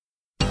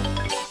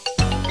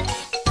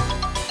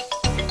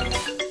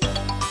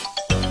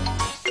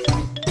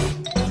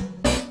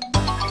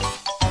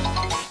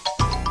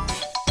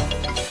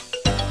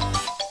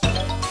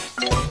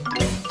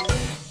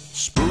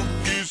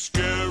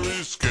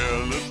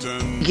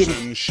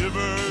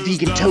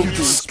vegan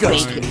tofu,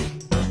 bacon.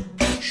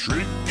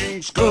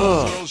 Shrieking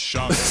skulls will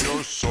shock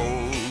your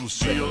soul.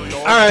 Seal your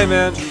All right,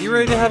 man. You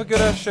ready to have a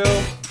good ass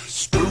show?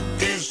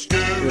 spooky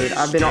scary. Dude,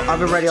 I've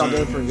been ready all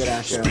day for a good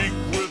ass show. Speak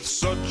with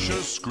such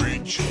a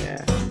screech.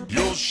 Yeah.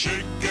 You'll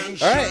shake and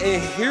shake. All right,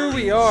 and here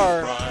we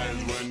are.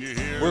 When you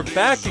hear We're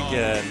back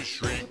again.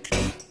 shriek.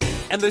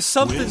 And there's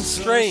something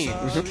strange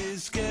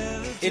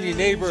in your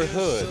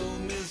neighborhood.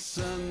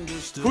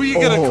 Who are you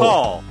gonna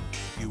call?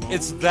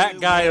 It's that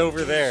guy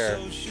over there.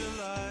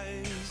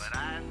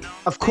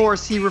 Of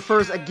course, he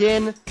refers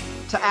again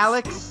to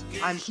Alex.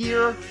 I'm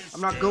here.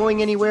 I'm not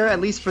going anywhere, at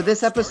least for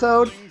this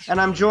episode. And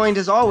I'm joined,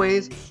 as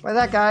always, by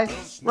that guy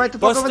right the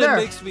fuck over Bustin' there.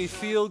 makes me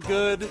feel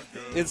good.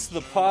 It's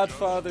the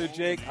Podfather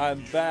Jake.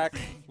 I'm back.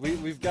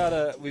 We've got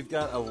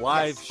a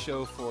live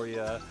show for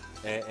you,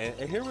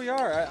 and here we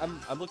are.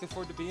 I'm looking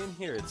forward to being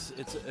here.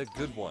 It's a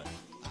good one.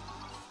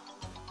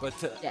 But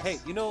Yes. hey,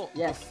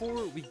 Yes.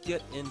 before we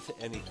get into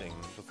anything,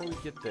 before we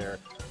get there,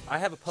 I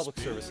have a public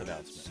service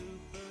announcement.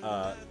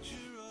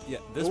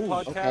 This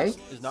podcast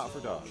is not for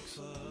dogs.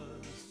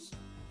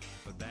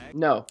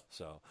 No.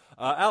 So,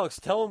 Alex,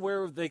 tell them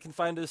where they can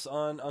find us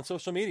on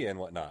social media and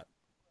whatnot.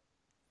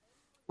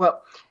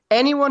 Well,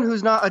 anyone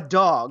who's not a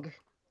dog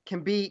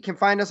can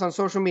find us on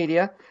social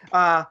media,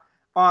 on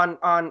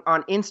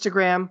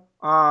Instagram,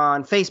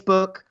 on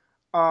Facebook,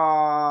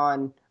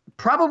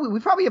 we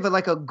probably have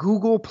a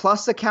Google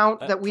Plus account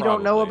that we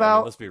don't know Probably. I about.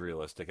 mean, let's be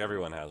realistic.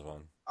 Everyone has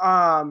one.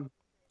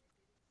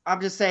 I'm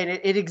just saying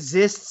it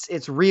exists.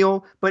 It's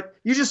real, but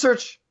you just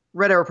search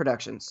Red Arrow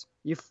Productions.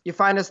 You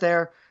find us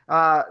there.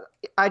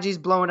 IG's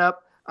blowing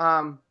up.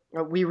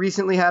 We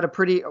recently had a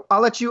pretty.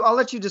 I'll let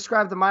you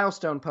describe the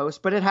milestone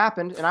post, but it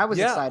happened, and I was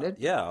excited.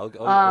 Yeah, I'll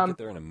get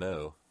there in a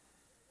mo.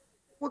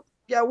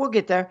 We'll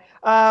get there.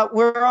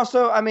 We're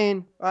also,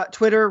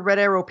 Twitter, Red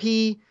Arrow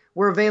P.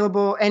 We're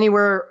available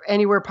anywhere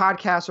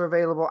podcasts are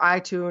available.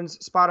 iTunes,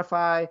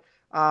 Spotify,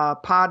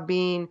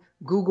 Podbean,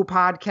 Google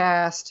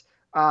Podcast.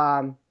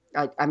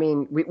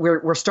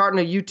 We're starting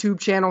a YouTube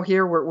channel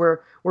here.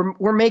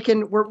 We're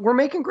making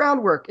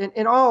groundwork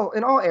in all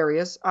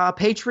areas.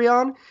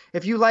 Patreon.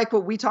 If you like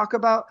what we talk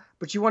about,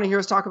 but you want to hear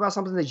us talk about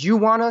something that you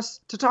want us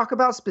to talk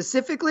about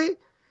specifically,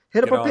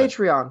 hit up our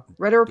Patreon.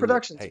 Red Arrow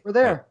Productions. Hey, we're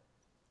there. Hey,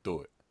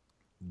 do it.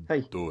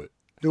 Hey, Do it.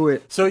 do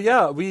it. So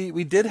yeah,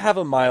 we did have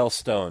a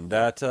milestone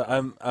that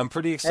I'm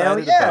pretty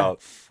excited yeah.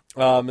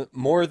 about.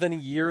 More than a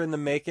year in the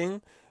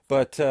making,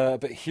 but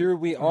here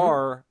we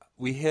are.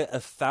 We hit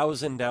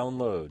 1,000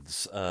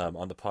 downloads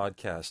on the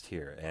podcast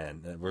here,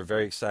 and we're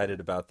very excited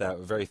about that.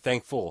 We're very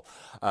thankful,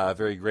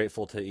 very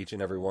grateful to each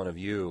and every one of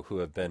you who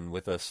have been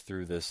with us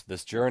through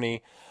this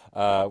journey.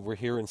 We're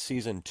here in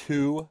season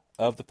 2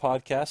 of the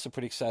podcast, so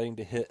pretty exciting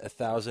to hit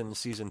 1,000 in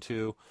season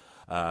 2.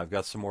 I've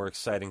got some more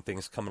exciting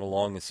things coming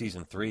along in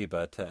season 3,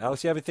 but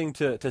Alex, you have anything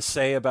to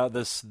say about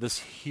this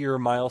here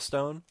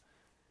milestone?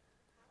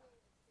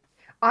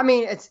 I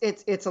mean,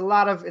 it's a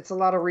lot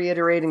of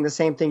reiterating the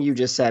same thing you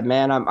just said,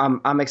 man.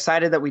 I'm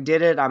excited that we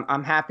did it.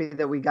 I'm happy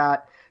that we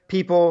got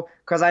people,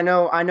 because I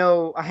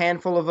know a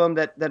handful of them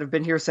that have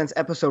been here since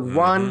episode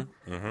 1.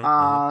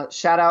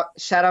 Shout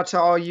out to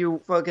all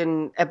you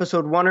fucking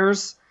episode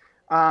 1ers.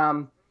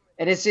 And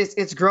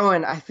it's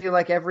growing. I feel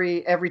like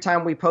every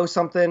time we post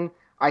something,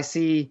 I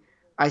see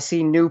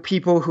new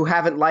people who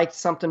haven't liked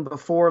something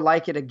before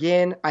like it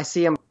again. I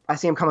see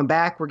them coming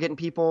back. We're getting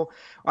people.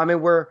 I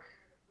mean, we're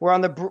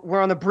on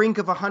the brink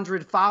of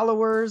 100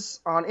 followers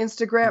on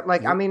Instagram.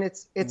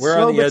 It's We're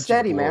slow on the but edge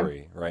steady, of man.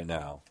 glory right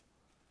now.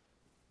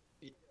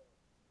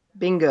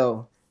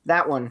 Bingo,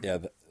 that one. Yeah,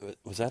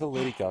 was that a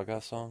Lady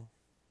Gaga song?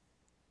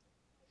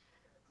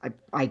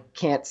 I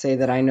can't say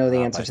that I know the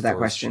answer By to that Thor's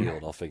question.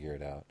 Shield. I'll figure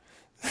it out.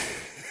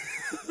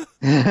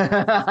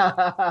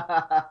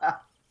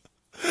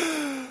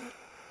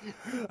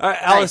 All right,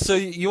 Alice. Nice. So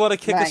you want to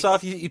kick us Nice.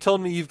 off? You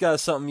told me you had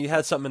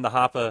something in the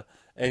hopper,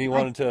 and you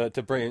wanted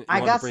to bring. I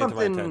got to bring it to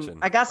my attention. something.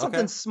 I got something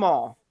Okay.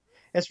 small.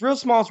 It's real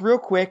small. It's real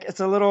quick. It's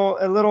a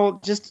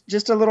little,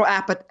 just a little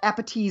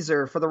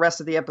appetizer for the rest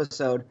of the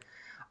episode.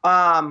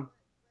 I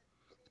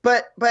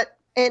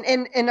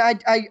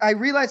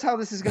realize how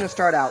this is going to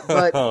start out,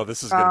 but Oh,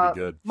 this is gonna be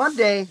good.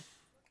 Monday.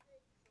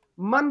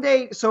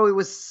 So it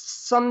was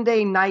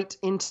Sunday night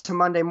into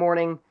Monday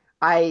morning.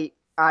 I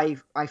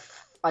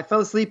fell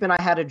asleep and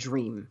I had a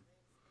dream.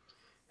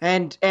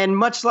 And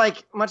much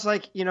like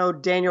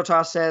Daniel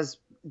Tosh says,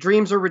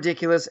 dreams are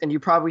ridiculous, and you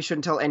probably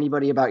shouldn't tell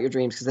anybody about your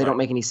dreams because they don't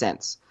make any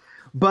sense.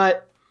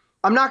 But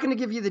I'm not going to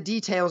give you the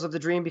details of the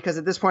dream because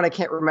at this point I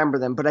can't remember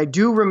them. But I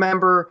do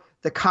remember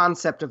the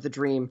concept of the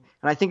dream,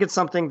 and I think it's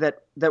something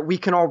that we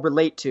can all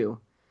relate to.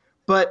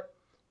 But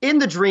in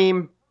the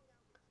dream,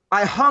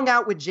 I hung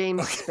out with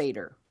James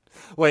Spader.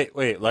 Wait,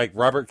 like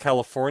Robert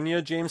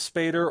California James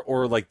Spader,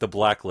 or like the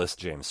Blacklist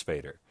James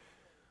Spader?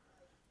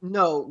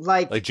 No,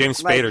 like James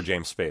Spader,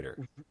 James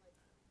Spader.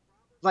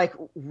 Like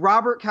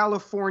Robert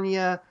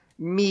California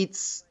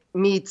meets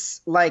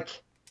like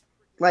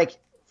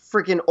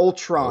freaking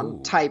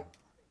Ultron type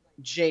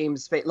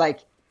James Spader,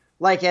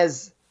 like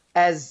as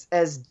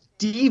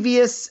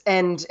devious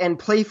and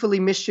playfully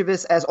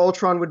mischievous as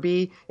Ultron would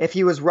be if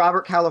he was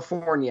Robert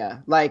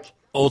California. Like,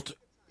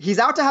 he's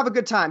out to have a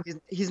good time.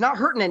 He's not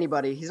hurting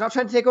anybody. He's not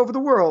trying to take over the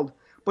world,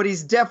 but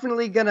he's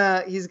definitely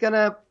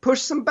gonna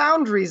push some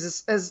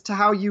boundaries as to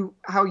how you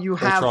have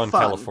Ultron,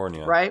 fun.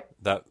 California, right?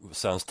 That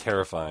sounds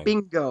terrifying.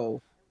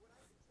 Bingo.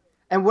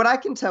 And what I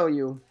can tell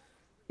you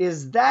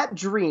is that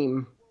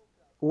dream,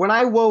 when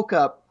I woke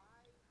up,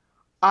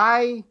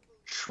 I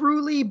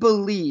truly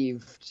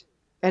believed,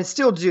 and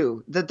still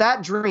do,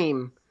 that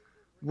dream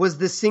was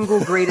the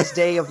single greatest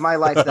day of my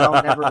life that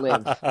I'll never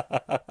live.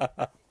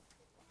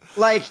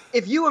 Like,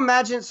 if you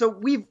imagine, so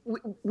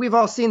we've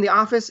all seen The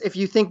Office. If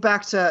you think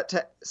back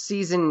to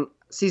season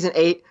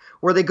 8,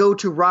 where they go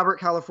to Robert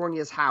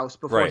California's house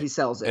before he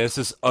sells it. And it's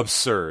just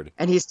absurd.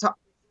 And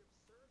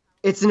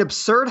it's an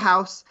absurd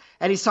house,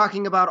 and he's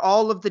talking about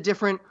all of the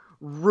different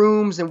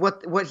rooms and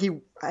what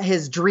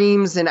his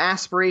dreams and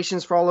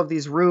aspirations for all of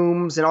these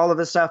rooms and all of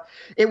this stuff.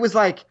 It was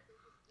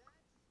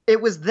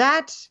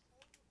that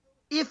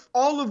if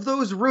all of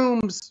those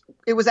rooms,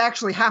 it was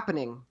actually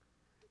happening.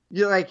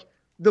 You're like,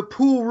 the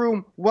pool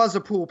room was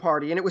a pool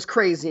party, and it was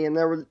crazy, and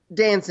there was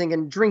dancing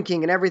and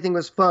drinking, and everything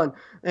was fun.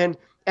 And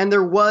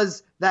there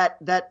was that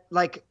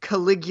like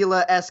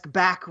Caligula-esque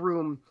back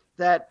room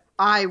that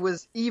I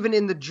was, even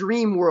in the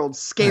dream world,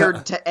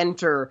 scared to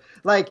enter.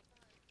 Like,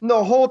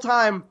 the whole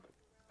time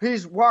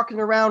he's walking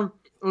around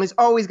and he's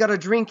always got a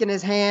drink in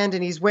his hand,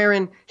 and he was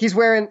wearing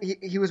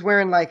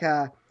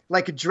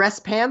like dress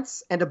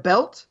pants and a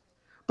belt,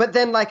 but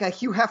then like a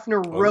Hugh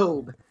Hefner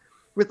robe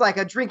with like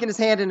a drink in his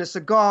hand and a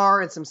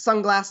cigar and some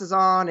sunglasses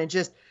on, and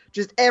just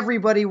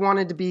everybody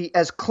wanted to be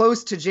as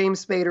close to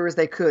James Spader as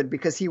they could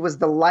because he was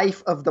the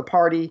life of the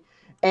party.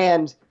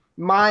 And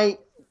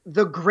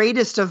the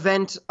greatest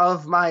event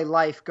of my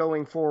life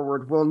going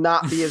forward will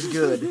not be as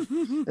good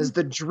as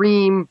the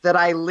dream that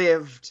I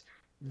lived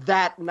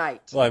that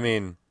night. Well, I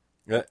mean,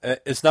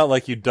 it's not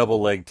like you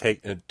double leg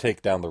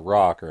take down the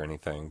Rock or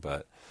anything,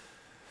 but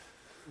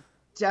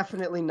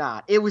definitely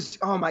not. It was,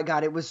 oh my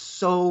God, it was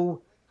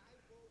so,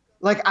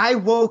 like, I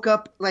woke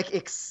up like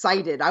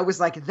excited. I was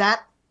like,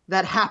 that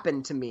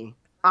happened to me.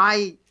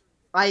 I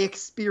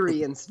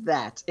experienced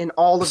that in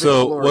all of its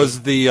glory.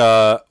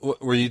 So was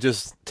were you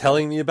just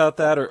telling me about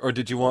that, or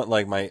did you want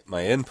like my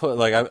input?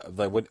 Like,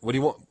 what do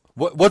you want?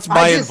 What's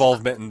my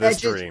involvement in this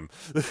dream?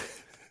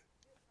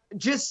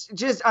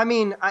 I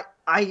mean,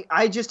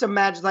 I just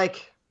imagined,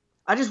 like,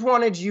 I just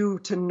wanted you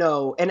to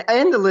know,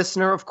 and the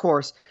listener, of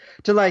course,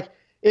 to, like,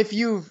 if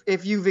you've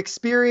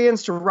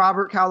experienced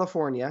Robert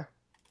California,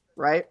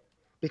 right?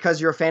 Because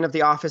you're a fan of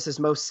The Office, as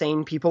most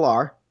sane people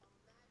are.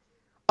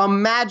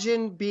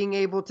 Imagine being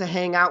able to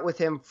hang out with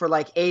him for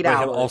like 8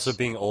 hours. Him also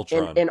being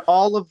Ultron. And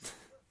all of,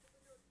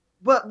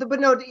 but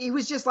no, he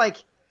was just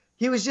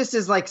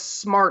as like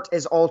smart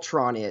as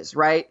Ultron is,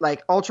 right?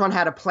 Like, Ultron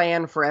had a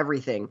plan for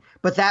everything,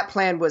 but that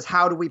plan was,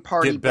 how do we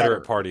party Get better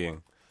at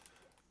partying?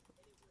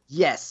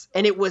 Yes,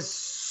 and it was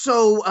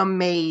so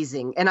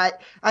amazing. And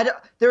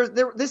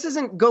this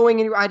isn't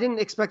going anywhere. I didn't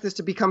expect this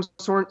to become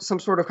some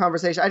sort of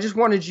conversation. I just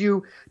wanted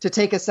you to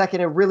take a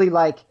second and really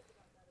like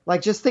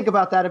just think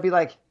about that and be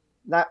like,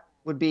 that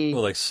would be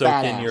soak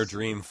badass. in your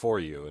dream for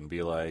you and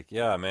be like,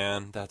 yeah,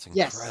 man, that's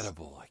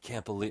incredible. Yes. I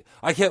can't believe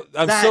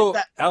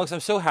Alex, I'm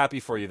so happy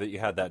for you that you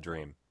had that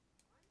dream.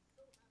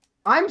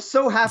 I'm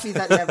so happy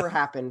that never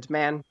happened,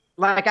 man.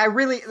 Like, I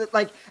really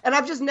and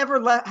I've just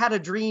never had a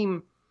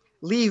dream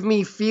leave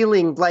me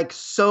feeling like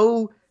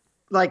so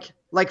like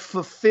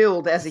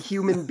fulfilled as a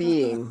human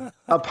being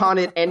upon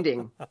it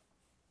ending.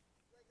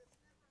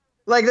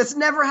 Like, that's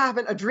never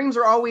happened. Dreams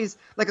are always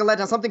like a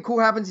letdown. Something cool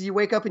happens, you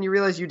wake up and you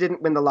realize you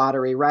didn't win the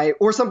lottery, right?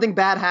 Or something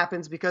bad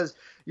happens because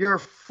your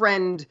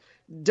friend,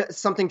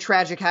 something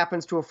tragic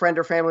happens to a friend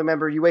or family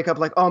member. You wake up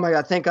like, oh my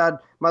God, thank God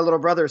my little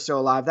brother is still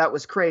alive. That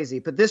was crazy.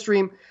 But this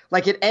dream,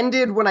 like, it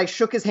ended when I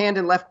shook his hand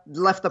and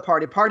left the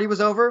party. Party was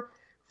over.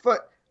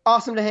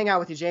 Awesome to hang out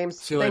with you, James.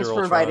 Thanks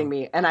for inviting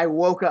me. And I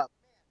woke up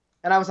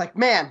and I was like,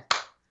 man,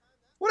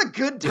 what a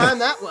good time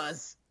that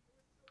was.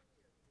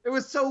 It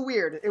was so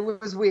weird. It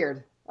was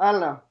weird. I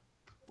don't know.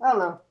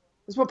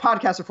 This is what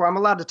podcasts are for. I'm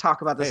allowed to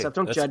talk about this stuff.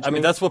 Don't judge me. I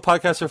mean, that's what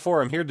podcasts are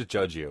for. I'm here to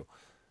judge you.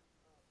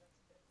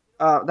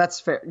 That's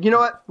fair. You know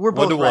what? We're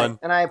both right, 1-1.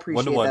 and I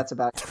appreciate that's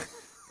about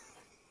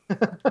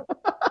it.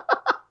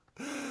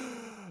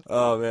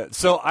 Oh, man.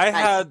 So I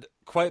had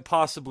quite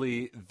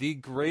possibly the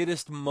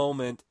greatest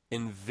moment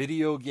in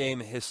video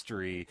game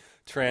history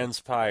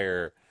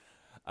transpire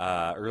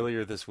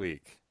earlier this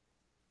week.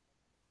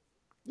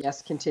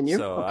 Yes, continue.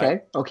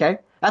 So okay.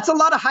 That's a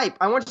lot of hype.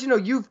 I want you to know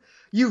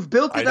you've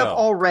built it up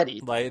already.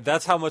 Like,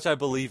 that's how much I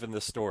believe in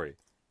this story.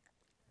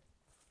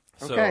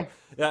 So, okay.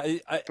 Yeah,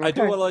 I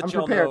do want to let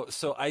y'all prepared. know.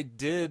 So I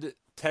did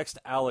text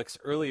Alex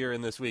earlier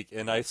in this week,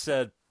 and I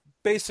said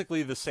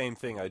basically the same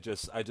thing. I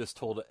just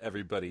told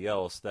everybody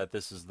else that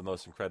this is the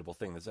most incredible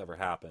thing that's ever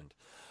happened.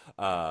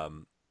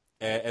 And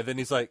then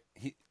he's like,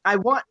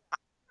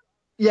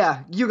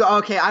 Yeah, you go.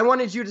 Okay, I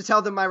wanted you to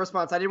tell them my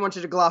response. I didn't want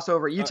you to gloss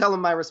over it. You tell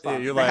them my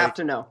response. They have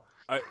to know.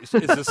 Is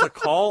this a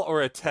call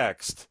or a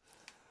text?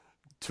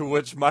 To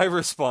which my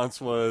response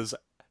was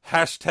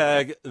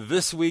hashtag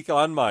this week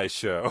on my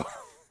show.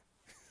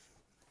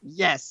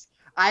 Yes,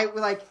 I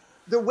like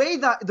the way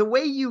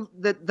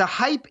the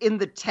hype in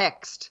the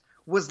text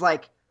was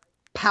like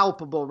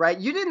palpable, right?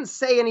 You didn't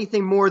say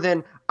anything more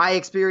than I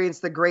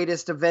experienced the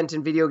greatest event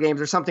in video games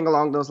or something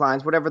along those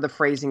lines, whatever the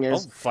phrasing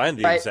is. I'll find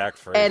the right? exact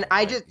phrase. And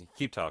I just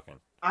keep talking.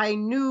 I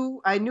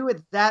knew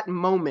at that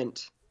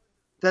moment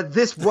that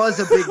this was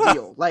a big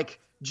deal. Like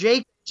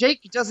Jake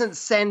doesn't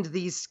send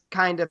these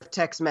kind of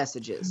text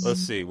messages. Let's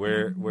see,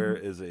 where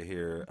is it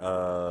here?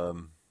 Oh,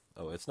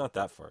 it's not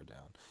that far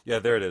down. Yeah,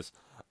 there it is.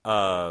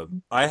 I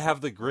have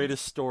the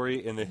greatest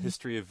story in the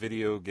history of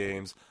video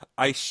games.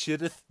 I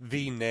shitteth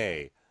thee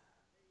nay.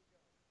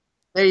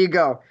 There you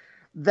go.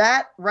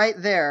 That right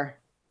there,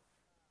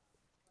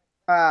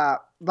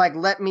 like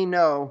let me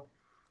know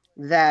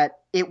that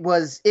it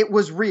was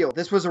real.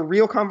 This was a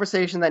real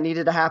conversation that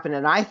needed to happen,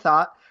 and I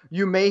thought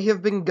you may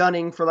have been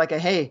gunning for like a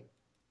hey,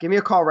 give me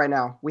a call right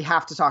now. We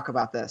have to talk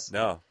about this.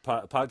 No,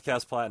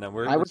 podcast platinum.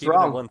 We're keeping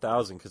wrong. it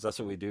 1,000 because that's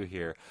what we do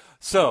here.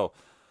 So,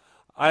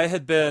 I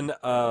had been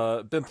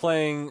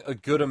playing a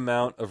good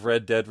amount of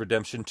Red Dead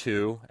Redemption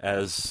 2,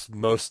 as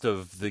most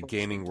of the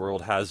gaming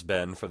world has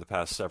been for the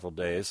past several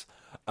days.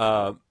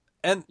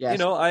 And yes. you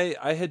know,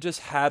 I had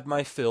just had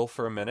my fill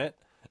for a minute,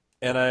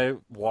 and I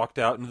walked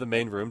out into the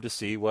main room to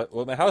see what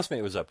my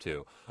housemate was up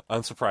to.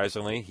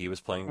 Unsurprisingly, he was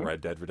playing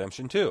Red Dead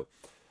Redemption 2.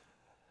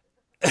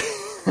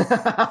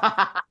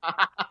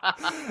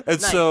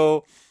 And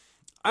so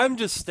I'm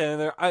just standing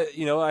there.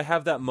 I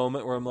have that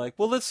moment where I'm like,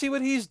 well, let's see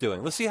what he's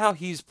doing. Let's see how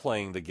he's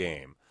playing the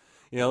game.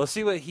 Let's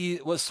see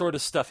what sort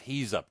of stuff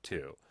he's up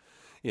to.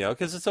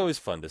 Because it's always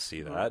fun to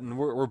see that. And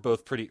we're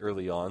both pretty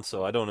early on,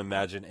 so I don't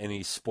imagine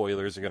any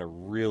spoilers are going to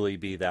really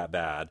be that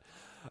bad.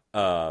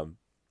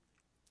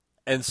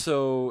 And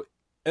so,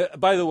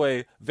 by the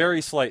way,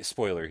 very slight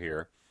spoiler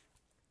here.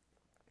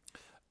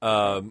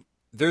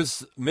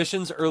 There's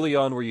missions early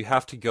on where you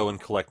have to go and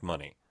collect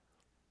money.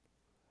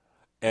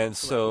 And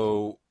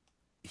so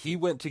he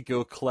went to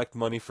go collect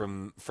money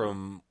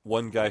from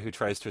one guy who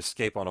tries to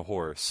escape on a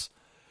horse.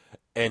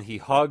 And he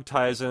hog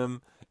ties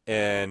him,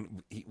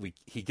 and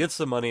he gets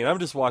the money, and I'm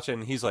just watching,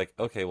 and he's like,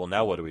 okay, well,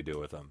 now what do we do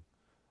with him?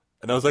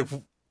 And I was like,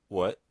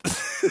 what?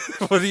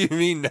 What do you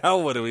mean, now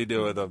what do we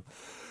do with him?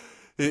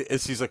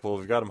 He's like, well,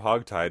 we've got him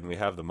hog tied, and we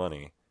have the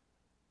money.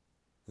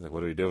 He's like, what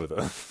do we do with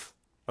him?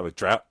 I'm like,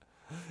 drown.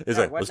 He's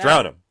like, let's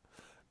drown him.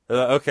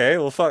 Okay,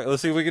 well, fuck,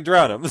 let's see if we can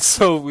drown him.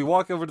 So we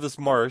walk over to this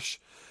marsh,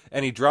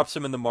 and he drops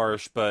him in the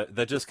marsh, but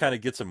that just kind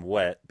of gets him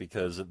wet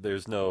because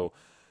it's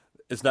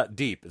not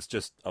deep, it's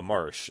just a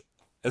marsh.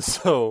 And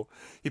so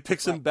he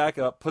picks him back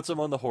up, puts him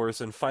on the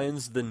horse, and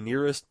finds the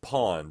nearest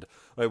pond.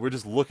 Like, we're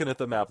just looking at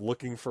the map,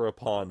 looking for a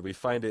pond. We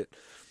find it,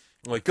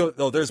 like, go,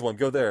 oh, there's one,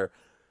 go there.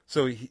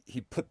 So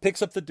he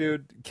picks up the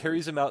dude,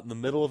 carries him out in the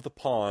middle of the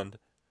pond,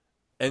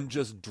 and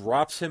just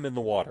drops him in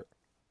the water.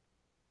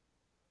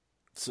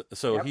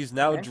 So he's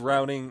now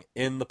drowning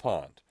in the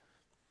pond.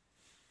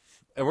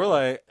 And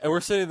we're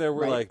sitting there,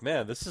 we're like,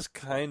 man, this is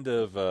kind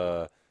of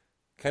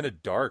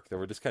dark that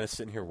we're just kind of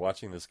sitting here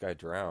watching this guy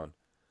drown.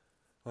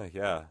 Like,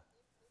 yeah.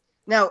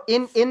 Now,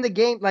 in the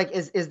game, like,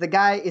 is the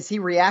guy, is he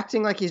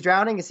reacting like he's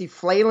drowning? Is he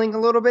flailing a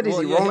little bit? Is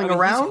he rolling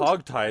around? He's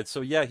hogtied,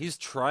 so yeah, he's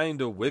trying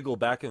to wiggle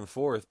back and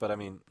forth, but I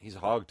mean, he's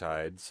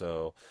hogtied,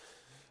 so.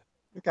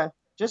 Okay,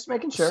 just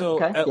making sure.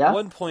 So okay, at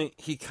one point,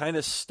 he kind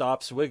of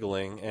stops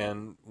wiggling,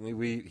 and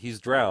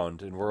he's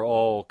drowned, and we're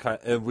all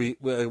we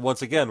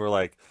once again we're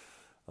like,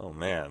 oh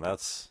man,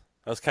 that's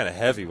kind of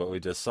heavy what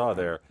we just saw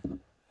there,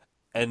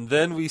 and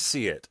then we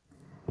see it.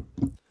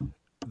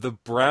 The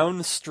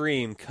brown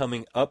stream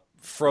coming up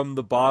from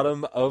the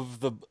bottom of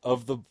the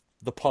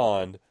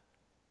pond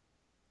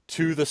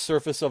to the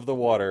surface of the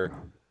water.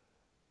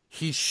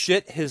 He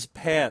shit his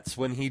pants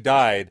when he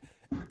died,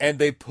 and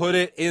they put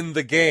it in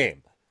the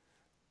game.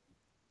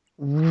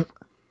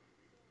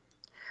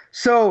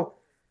 So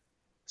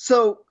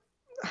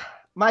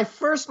my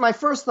first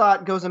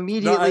thought goes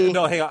immediately.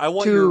 No, hang on. I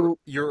want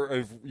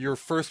your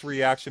first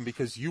reaction,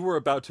 because you were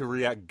about to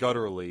react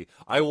gutturally.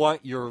 I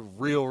want your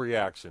real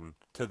reaction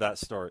to that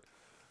story.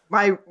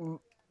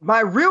 My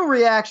real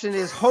reaction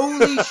is,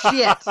 holy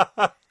shit!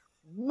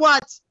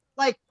 What?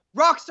 Like,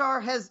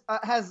 Rockstar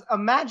has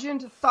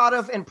imagined, thought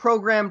of, and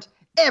programmed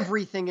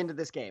everything into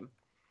this game.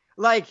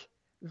 Like,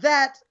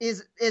 that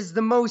is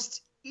the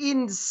most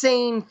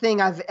insane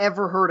thing I've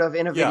ever heard of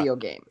in a video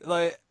game.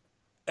 Like,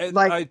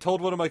 I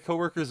told one of my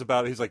coworkers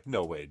about it. He's like,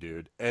 no way,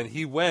 dude. And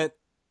he went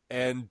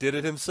and did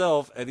it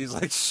himself, and he's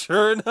like,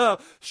 sure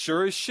enough,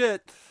 sure as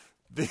shit.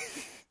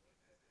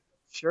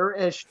 Sure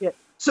as shit.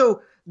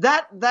 So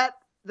that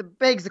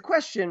begs the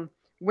question: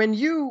 when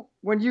you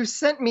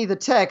sent me the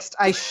text,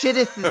 I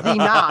shitteth thee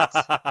not.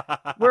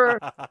 Were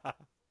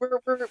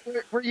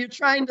you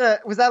trying to?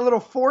 Was that a little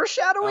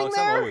foreshadowing Alex,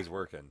 there? I'm always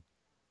working.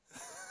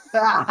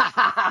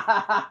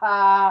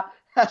 Hashtag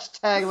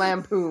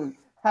lampoon.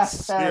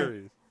 Hashtag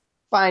Serious.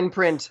 fine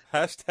print.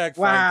 Hashtag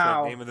fine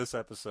Wow. print. Name of this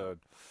episode.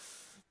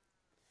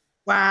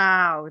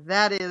 Wow,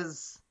 that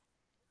is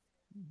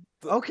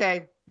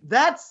okay.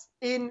 That's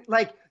in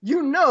like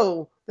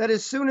that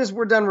as soon as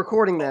we're done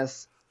recording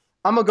this,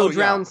 I'm gonna go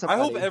drown somebody.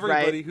 I hope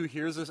everybody right? who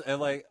hears this and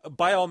like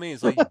by all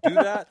means like do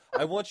that.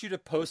 I want you to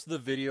post the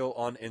video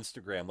on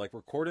Instagram, like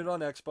record it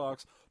on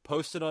Xbox,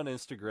 post it on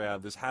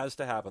Instagram. This has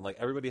to happen. Like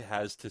everybody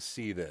has to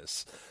see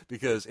this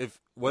because if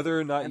whether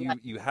or not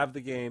you have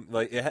the game,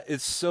 like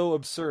it's so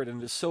absurd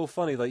and it's so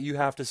funny. Like you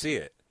have to see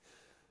it.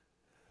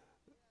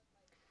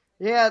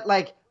 Yeah,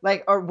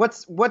 or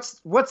what's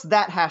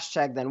that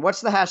hashtag then?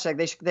 What's the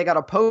hashtag? They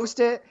gotta post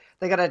it.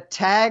 They gotta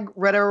tag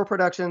Red Arrow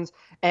Productions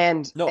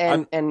and No,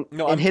 and I'm and,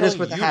 and hit us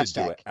with the you to do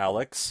hashtag. it,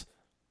 Alex.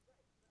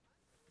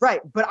 Right,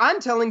 but I'm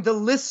telling the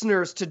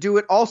listeners to do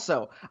it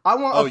also. I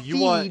want a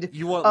feed.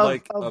 You want of,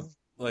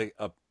 like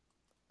of,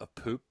 a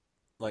poop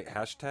like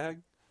hashtag?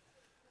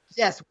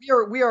 Yes, we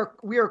are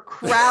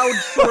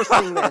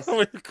crowdsourcing this.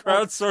 We're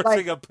crowdsourcing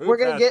like, a poop.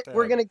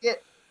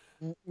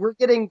 We're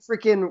getting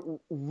freaking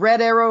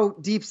Red Arrow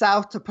Deep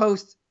South to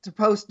post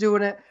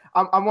doing it.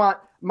 I want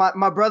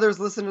my brothers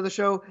listen to the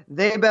show.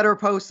 They better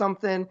post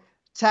something,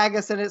 tag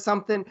us in it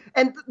something,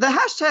 and the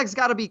hashtag's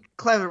got to be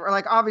clever.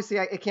 Like obviously,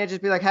 it can't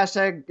just be like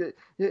hashtag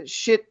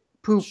shit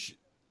poop.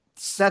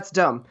 That's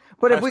dumb.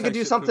 But if we could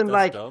do something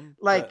like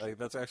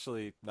that's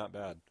actually not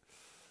bad.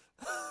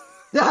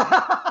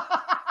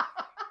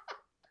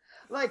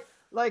 like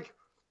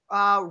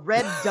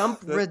Red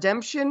Dump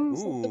Redemption,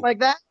 something like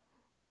that.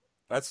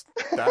 That's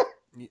that.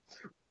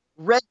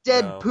 Red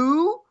Dead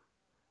Poo?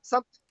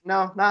 Something?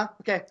 No, nah.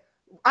 Okay.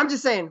 I'm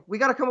just saying we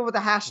got to come up with a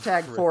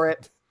hashtag for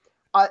it,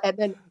 and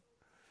then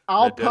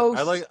I'll post.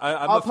 I'm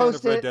a fan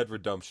of Red Dead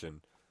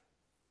Redemption.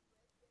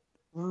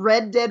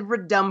 Red Dead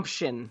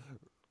Redemption.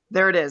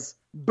 There it is.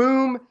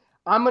 Boom.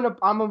 I'm gonna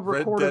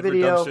record a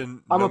video.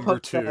 Redemption I'm number gonna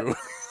post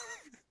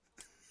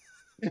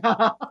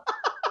 2.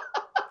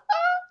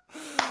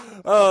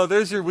 Oh,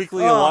 there's your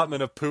weekly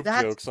allotment of poop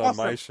jokes on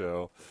my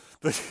show.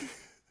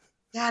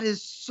 That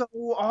is so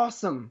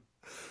awesome.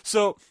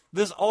 So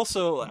this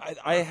also,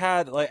 I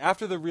had like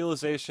after the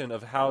realization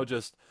of how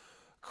just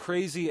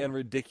crazy and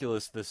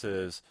ridiculous this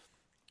is,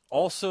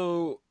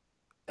 also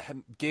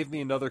gave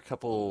me another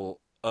couple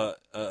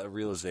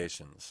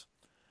realizations.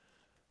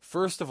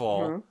 First of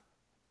all,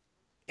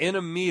 in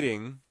a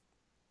meeting,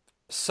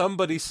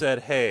 somebody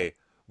said, "Hey,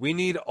 we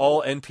need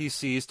all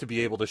NPCs to be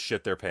able to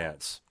shit their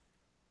pants."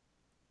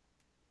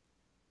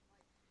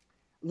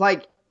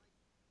 Like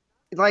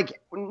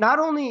not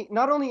only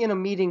in a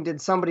meeting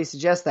did somebody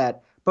suggest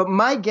that, but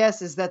my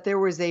guess is that there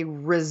was a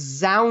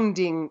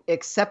resounding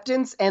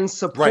acceptance and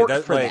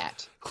support for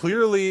that.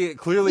 Clearly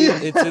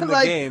it's in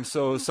the game,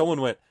 so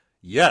someone went,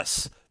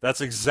 "Yes,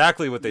 that's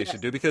exactly what they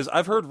should do." Because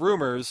I've heard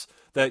rumors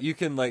that you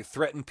can like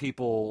threaten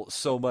people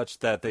so much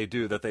that they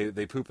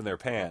poop in their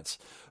pants.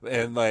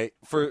 And like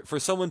for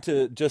someone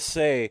to just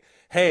say,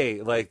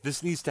 "Hey, like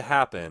this needs to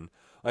happen."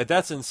 Like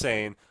that's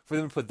insane. For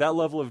them to put that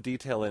level of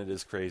detail in it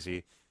is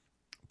crazy.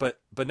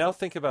 But now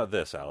think about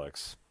this,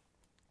 Alex.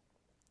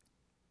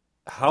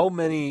 How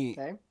many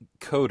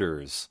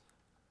coders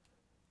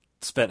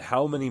spent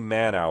how many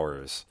man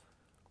hours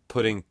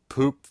putting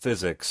poop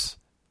physics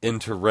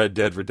into Red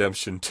Dead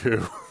Redemption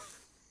 2?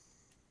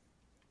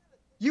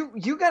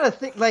 You gotta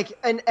think like,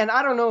 and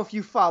I don't know if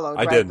you followed.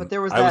 I didn't. But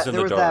there was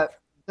the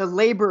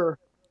labor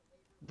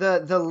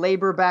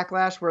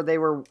backlash where they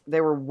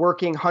were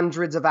working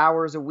hundreds of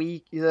hours a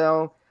week.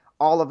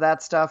 All of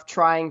that stuff,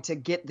 trying to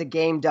get the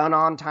game done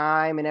on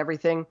time and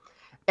everything.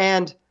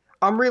 And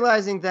I'm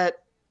realizing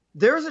that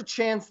there's a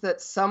chance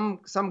that some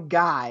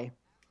guy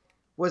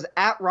was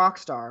at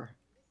Rockstar,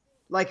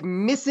 like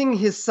missing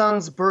his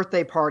son's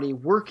birthday party,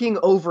 working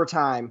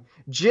overtime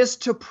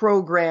just to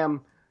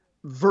program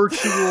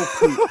virtual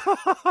poop.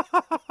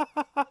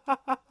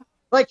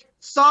 Like,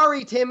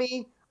 sorry,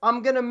 Timmy,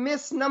 I'm going to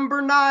miss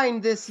number 9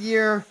 this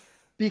year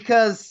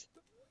because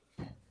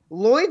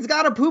Lloyd's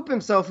got to poop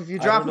himself if you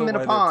drop him in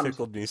a pond. That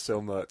tickled me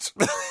so much.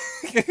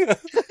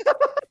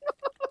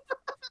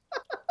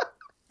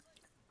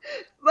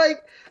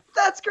 Like,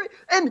 that's great.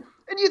 And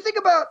you think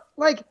about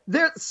like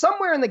there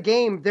somewhere in the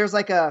game there's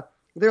like an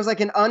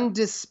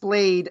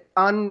undisplayed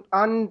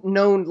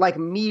unknown like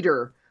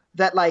meter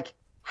that like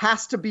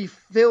has to be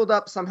filled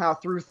up somehow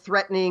through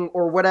threatening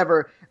or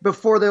whatever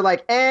before they're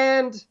like,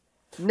 and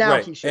now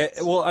he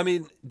shits. Well, I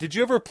mean, did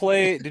you ever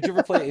play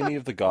any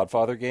of the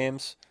Godfather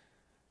games?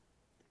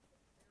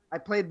 I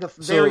played the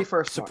very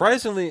first one.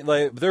 Surprisingly,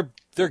 like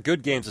they're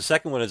good games. The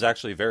second one is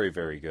actually very,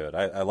 very good.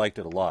 I liked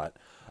it a lot.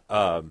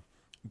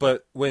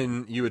 But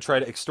when you would try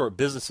to extort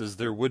businesses,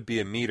 there would be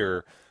a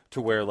meter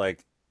to where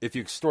like if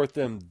you extort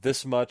them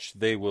this much,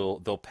 they'll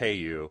pay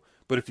you.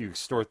 But if you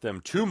extort them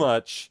too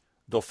much,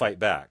 they'll fight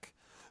back.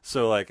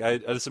 So like I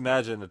just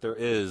imagine that there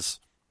is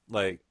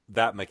like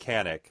that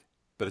mechanic,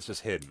 but it's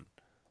just hidden.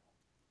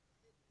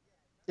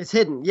 It's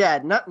hidden, yeah.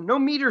 No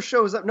meter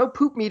shows up. No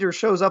poop meter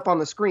shows up on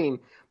the screen.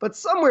 But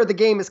somewhere the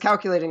game is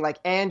calculating, like,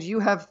 and you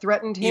have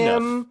threatened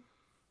him.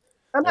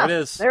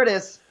 Enough. There it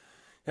is.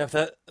 Yeah,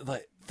 that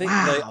like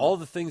all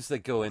the things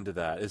that go into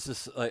that. It's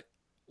just like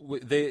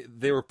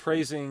they were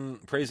praising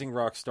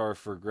Rockstar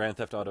for Grand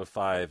Theft Auto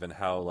 5 and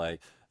how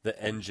like the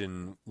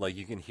engine, like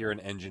you can hear an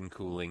engine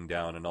cooling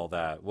down and all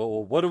that.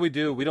 Well, what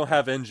do? We don't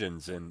have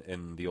engines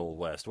in the Old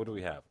West. What do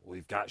we have?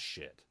 We've got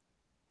shit.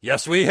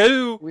 Yes, we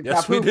do.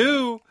 Yes, we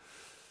do.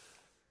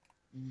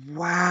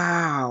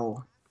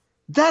 Wow.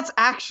 That's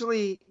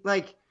actually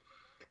like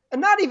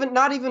not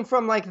even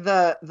from like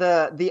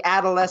the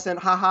adolescent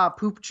haha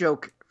poop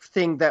joke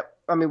thing that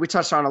I mean we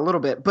touched on a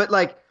little bit, but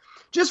like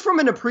just from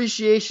an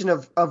appreciation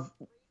of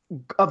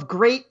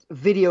great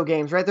video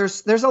games, right?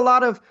 There's a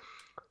lot of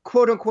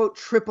quote unquote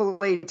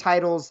AAA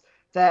titles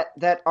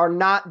that are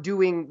not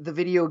doing the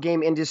video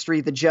game industry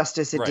the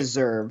justice it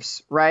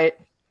deserves, right?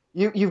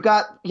 You've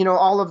got, you know,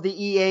 all of the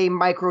EA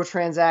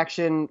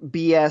microtransaction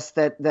BS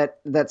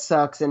that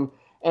sucks,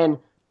 and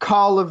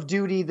Call of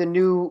Duty, the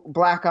new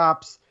Black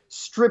Ops,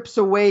 strips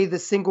away the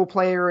single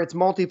player. It's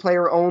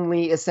multiplayer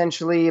only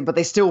essentially, but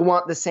they still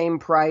want the same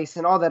price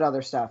and all that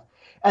other stuff.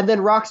 And then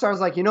Rockstar's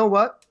like, you know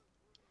what?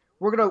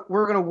 We're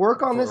gonna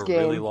work on this game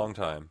for a really long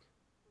time,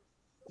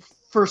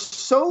 for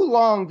so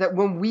long that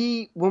when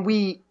we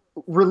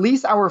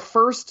release our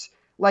first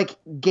like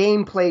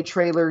gameplay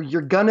trailer,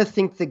 you're gonna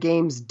think the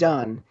game's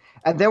done.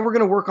 And then we're going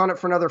to work on it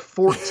for another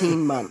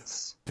 14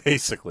 months.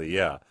 Basically,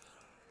 yeah.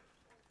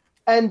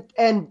 And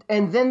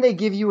then they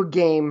give you a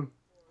game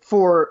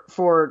for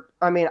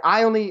I mean,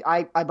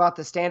 I bought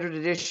the standard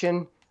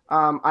edition.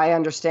 I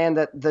understand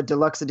that the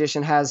deluxe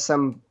edition has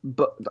a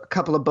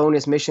couple of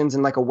bonus missions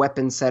and like a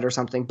weapon set or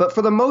something. But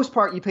for the most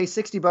part, you pay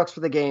 $60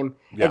 for the game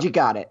and you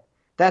got it.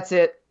 That's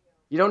it.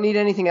 You don't need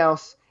anything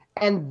else.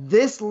 And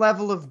this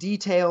level of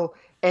detail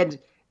and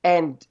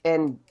I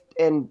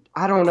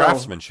don't know.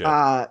 Craftsmanship.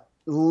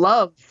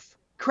 Love,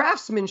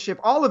 craftsmanship,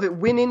 all of it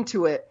went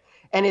into it,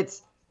 and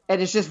it's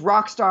just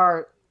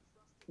Rockstar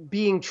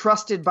being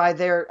trusted by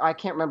I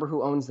can't remember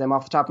who owns them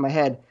off the top of my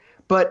head,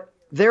 but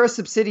they're a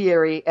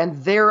subsidiary,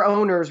 and their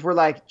owners were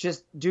like,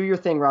 just do your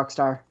thing,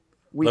 Rockstar.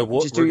 We're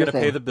going to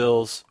pay the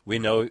bills. We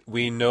know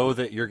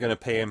that you're going to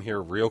pay him here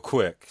real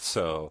quick,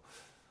 so...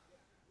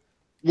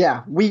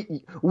 Yeah,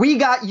 we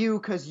got you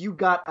because you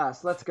got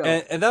us. Let's go.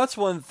 And that's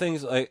one of the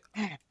things I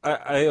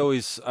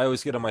always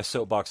get on my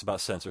soapbox about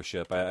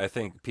censorship. I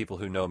think people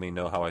who know me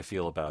know how I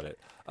feel about it.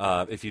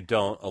 If you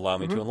don't, allow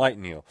me to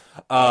enlighten you.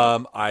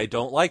 I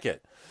don't like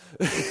it.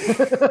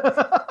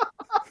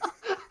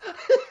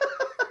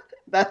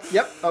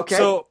 Okay.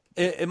 So,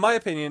 in my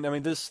opinion, I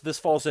mean this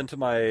falls into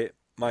my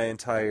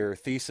entire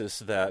thesis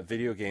that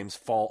video games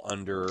fall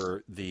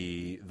under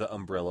the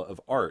umbrella of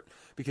art,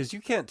 because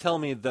you can't tell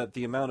me that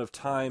the amount of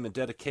time and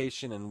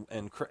dedication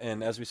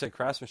and as we said,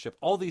 craftsmanship,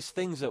 all these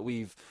things that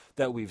we've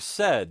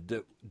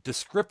said,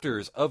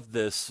 descriptors of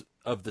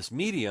this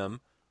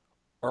medium,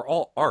 are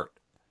all art.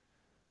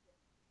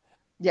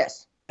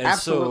 Yes, and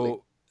absolutely.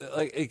 So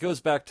like it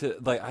goes back to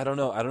like I don't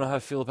know how I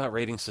feel about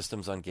rating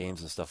systems on games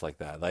and stuff like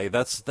that. Like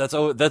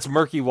that's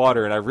murky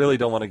water, and I really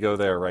don't want to go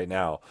there right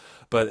now.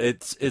 But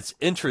it's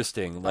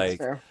interesting. Like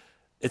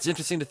it's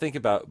interesting to think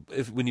about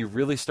when you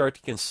really start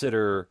to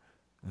consider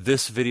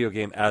this video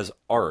game as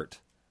art.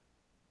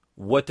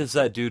 What does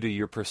that do to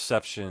your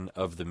perception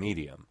of the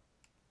medium?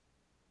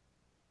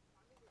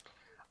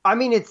 I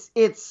mean,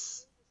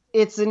 it's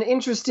an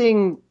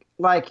interesting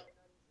like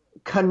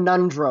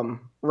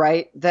conundrum,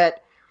 right?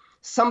 That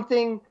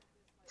something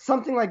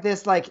like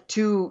this, like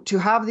to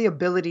have the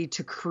ability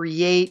to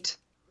create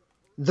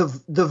the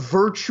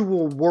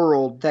virtual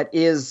world that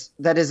is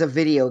a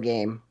video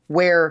game,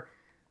 where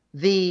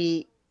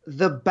the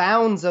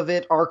bounds of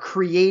it are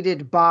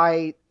created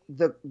by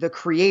the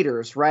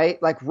creators,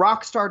 right? Like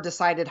Rockstar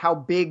decided how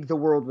big the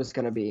world was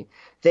going to be.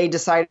 They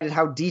decided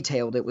how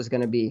detailed it was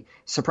going to be.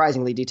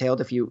 Surprisingly detailed,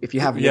 if you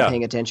haven't been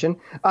paying attention.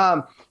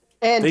 And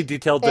they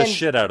detailed the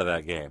shit out of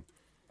that game.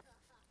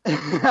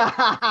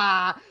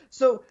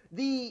 So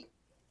the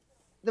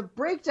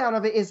breakdown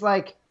of it is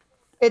like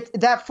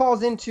that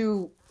falls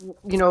into,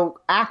 you know,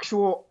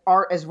 actual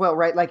art as well,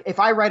 right? Like if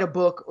I write a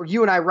book, or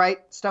you and I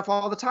write stuff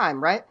all the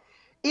time, right?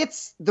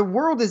 The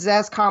world is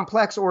as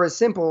complex or as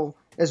simple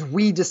as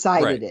we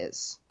decide it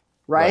is,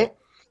 right?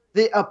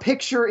 A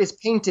picture is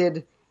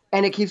painted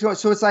and it keeps going.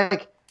 So it's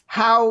like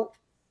how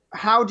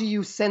do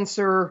you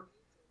censor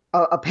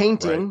a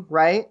painting,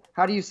 right?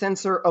 How do you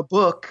censor a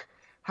book?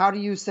 How do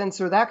you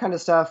censor that kind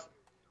of stuff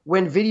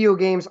when video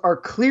games are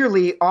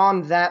clearly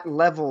on that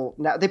level?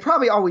 Now, they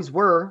probably always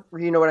were,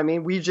 you know what I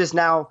mean? We just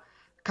now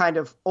kind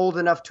of old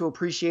enough to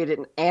appreciate it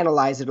and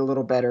analyze it a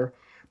little better.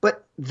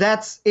 But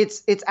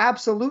it's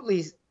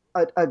absolutely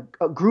a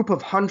group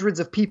of hundreds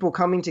of people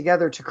coming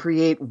together to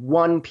create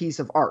one piece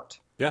of art.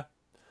 Yeah.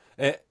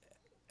 And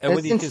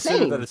when you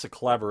consider that it's a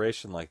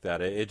collaboration like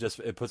that,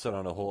 it puts it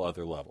on a whole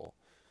other level.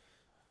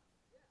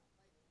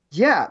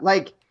 Yeah,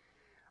 like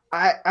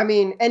I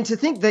mean, and to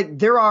think that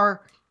there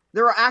are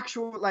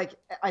actual, like,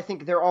 I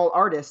think they're all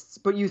artists,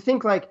 but you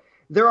think like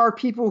there are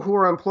people who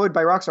are employed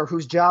by Rockstar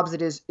whose jobs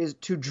it is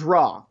to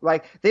draw.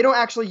 Like they don't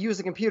actually use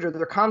a computer;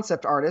 they're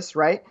concept artists,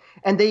 right?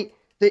 And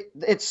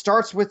it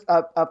starts with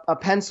a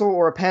pencil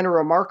or a pen or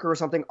a marker or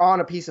something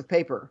on a piece of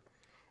paper,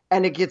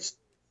 and it gets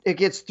it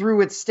gets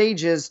through its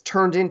stages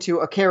turned into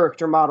a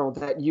character model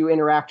that you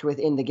interact with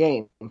in the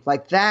game.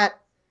 Like that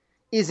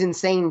is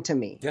insane to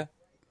me. Yeah.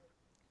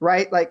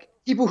 Right? Like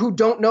people who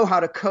don't know how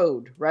to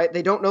code, right?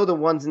 They don't know the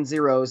ones and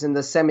zeros and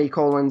the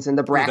semicolons and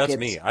the Dude, brackets. that's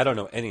me. I don't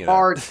know any of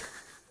Are that.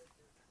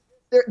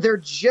 they're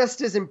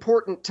just as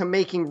important to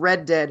making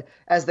Red Dead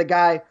as the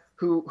guy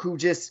who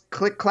just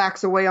click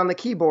clacks away on the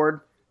keyboard,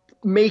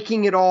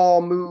 making it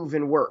all move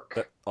and work.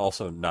 But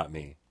also not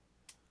me.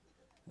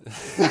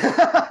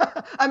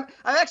 I'm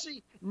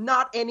actually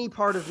not any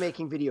part of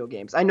making video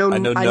games. I know I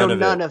know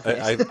none of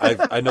it.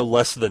 this. I know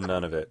less than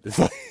none of it.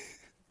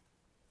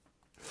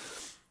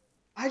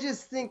 I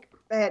just think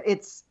that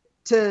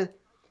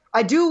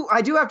I do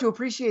have to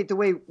appreciate the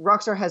way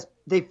Rockstar has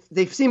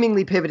they've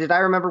seemingly pivoted. I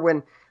remember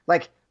when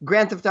like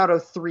Grand Theft Auto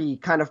 3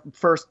 kind of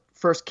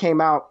first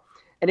came out,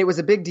 and it was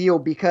a big deal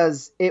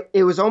because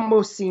it was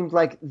almost seemed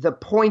like the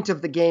point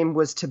of the game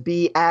was to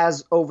be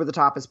as over the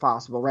top as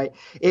possible, right?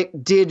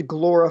 It did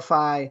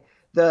glorify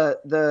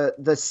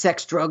the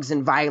sex, drugs,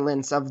 and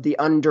violence of the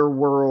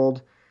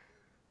underworld,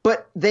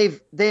 but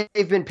they've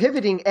been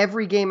pivoting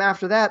every game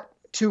after that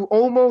to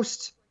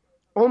almost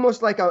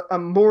like a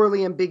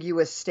morally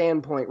ambiguous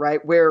standpoint,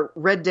 right? Where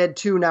Red Dead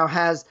 2 now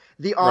has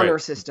the honor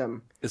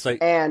system. It's like,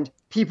 and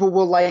people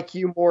will like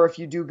you more if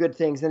you do good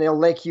things, and they'll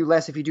like you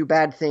less if you do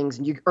bad things,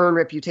 and you earn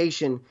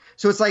reputation.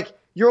 So it's like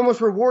you're almost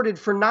rewarded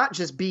for not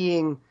just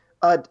being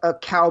a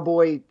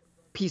cowboy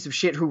piece of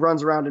shit who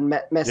runs around and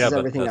messes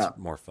everything that's up.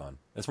 more fun.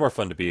 It's more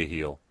fun to be a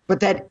heel. But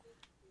that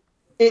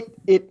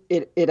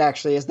it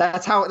actually is.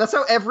 That's how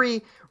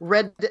every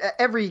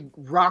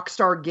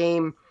Rockstar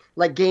game,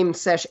 like game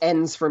sesh,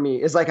 ends for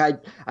me. Is like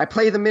I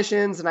play the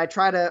missions and I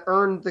try to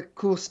earn the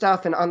cool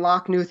stuff and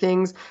unlock new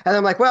things, and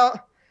I'm like,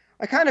 well,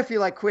 I kind of feel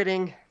like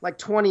quitting like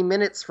 20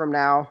 minutes from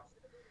now.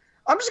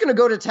 I'm just gonna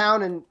go to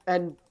town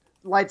and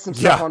light some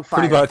stuff on fire.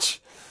 Pretty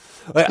much.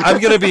 Like,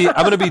 I'm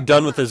gonna be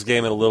done with this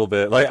game in a little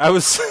bit. Like I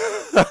was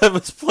I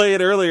was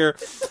playing earlier,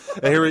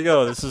 and here we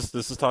go. This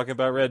is talking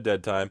about Red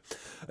Dead time.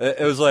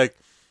 It was like,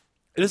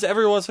 it is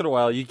every once in a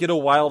while you get a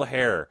wild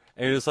hair,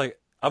 and you're just like,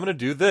 I'm gonna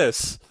do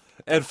this.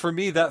 And for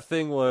me, that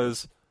thing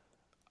was,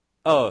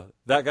 oh,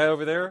 that guy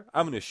over there,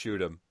 I'm gonna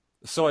shoot him.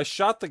 So I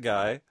shot the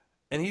guy,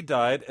 and he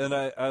died. And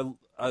I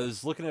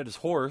was looking at his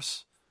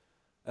horse,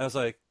 and I was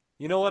like,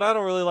 you know what? I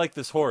don't really like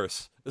this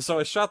horse. And so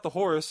I shot the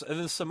horse, and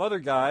then some other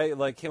guy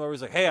like came over.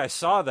 He's like, hey, I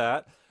saw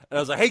that, and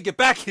I was like, hey, get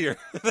back here.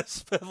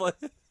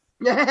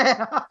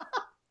 Yeah.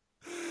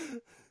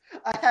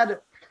 I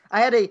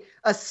had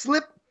a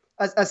slip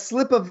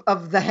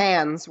of the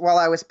hands while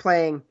I was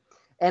playing,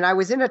 and I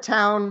was in a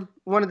town,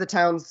 one of the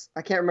towns,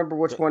 I can't remember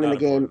which one in the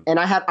game, and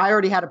I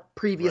already had a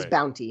previous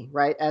bounty,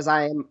 right? As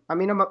I'm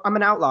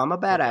an outlaw, I'm a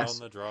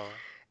badass.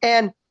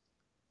 And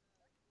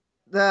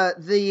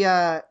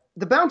the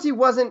bounty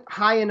wasn't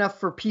high enough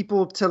for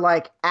people to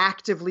like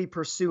actively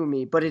pursue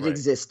me, but it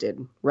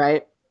existed,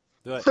 right?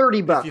 Like,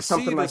 $30,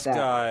 something like that. If you see this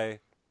guy,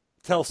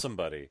 tell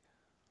somebody.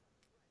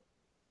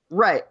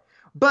 Right.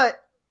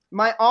 But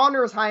my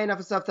honor is high enough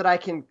and stuff that I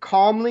can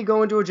calmly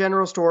go into a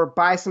general store,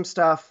 buy some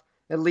stuff,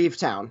 and leave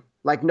town.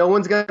 Like, no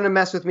one's going to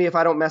mess with me if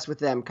I don't mess with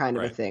them, kind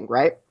of a thing,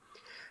 right?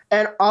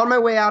 And on my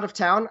way out of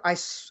town, I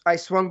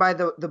swung by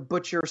the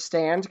butcher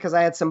stand because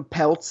I had some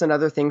pelts and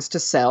other things to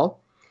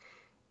sell.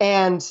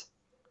 And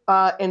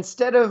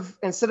instead of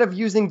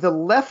using the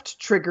left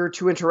trigger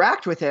to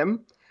interact with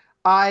him,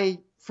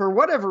 for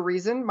whatever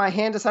reason, my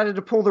hand decided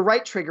to pull the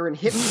right trigger and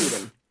hip shoot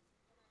him.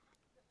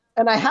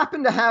 And I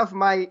happened to have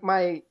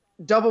my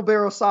double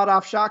barrel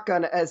sawed-off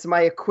shotgun as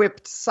my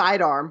equipped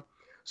sidearm,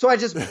 so I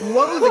just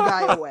blow the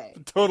guy away.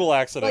 Total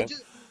accident. Like,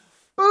 just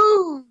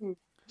boom!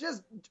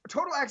 Just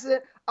total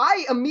accident.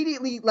 I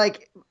immediately,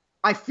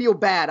 I feel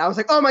bad. I was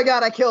like, oh my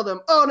god, I killed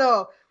him. Oh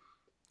no!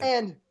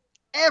 And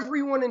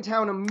everyone in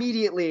town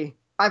immediately,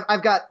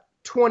 I've got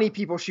 20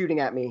 people shooting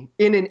at me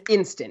in an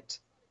instant.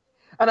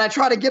 And I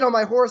try to get on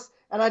my horse,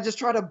 and I just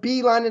try to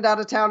beeline it out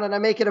of town, and I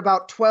make it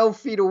about 12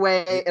 feet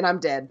away, and I'm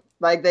dead.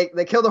 Like,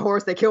 they kill the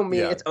horse, they kill me,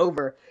 it's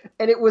over.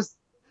 And it was,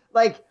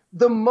 like,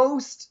 the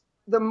most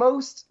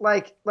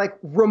like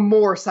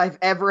remorse I've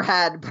ever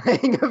had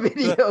playing a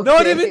video game. No,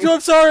 I didn't mean to,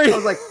 I'm sorry. I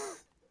was like,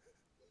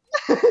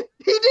 he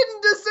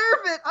didn't deserve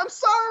it. I'm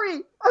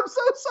sorry. I'm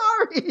so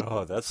sorry.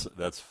 Oh,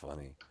 that's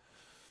funny.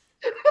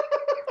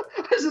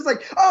 I was just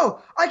like,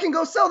 oh, I can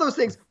go sell those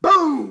things.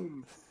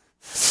 Boom.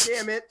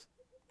 Damn it.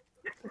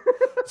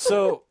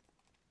 So,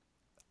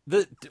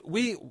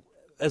 we,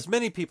 as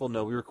many people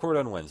know, we record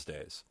on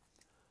Wednesdays.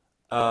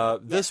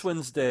 This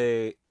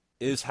Wednesday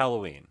is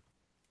Halloween.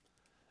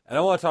 And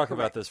I want to talk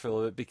about this for a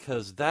little bit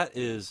because that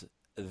is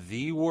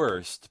the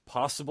worst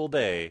possible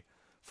day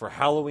for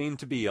Halloween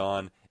to be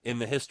on in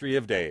the history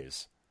of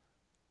days.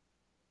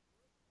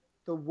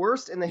 The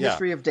worst in the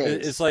history of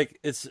days.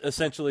 It's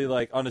essentially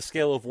like on a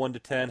scale of 1 to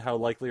 10, how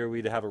likely are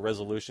we to have a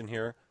resolution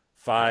here?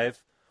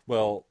 5.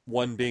 Well,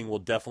 1 being we'll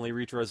definitely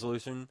reach a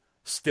resolution.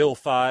 Still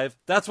 5.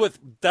 That's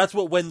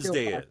what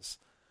Wednesday is.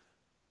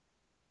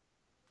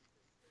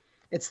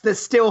 It's the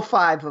still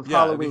 5 of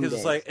Halloween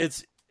because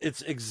days.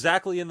 it's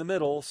exactly in the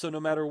middle. So no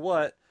matter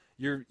what,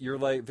 you're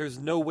like, there's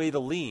no way to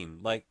lean.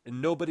 Like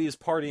nobody is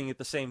partying at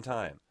the same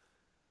time.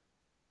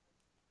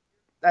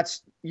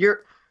 That's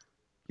you're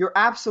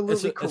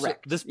absolutely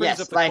correct. This brings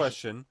yes, up the like,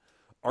 question: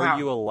 are wow.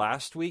 you a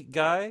last week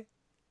guy,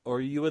 or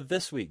are you a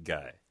this week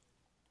guy?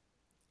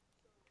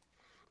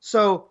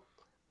 So,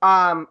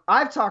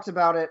 I've talked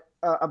about it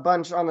a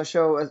bunch on the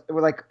show.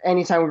 Like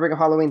anytime we bring up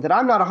Halloween, that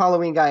I'm not a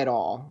Halloween guy at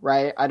all.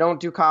 Right? I don't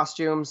do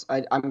costumes.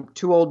 I'm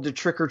too old to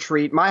trick or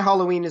treat. My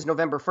Halloween is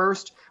November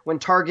 1st when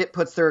Target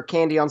puts their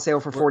candy on sale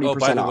for 40% off. Oh,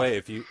 by the off. way,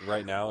 if you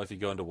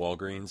go into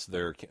Walgreens,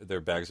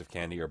 their bags of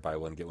candy are buy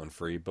one get one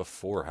free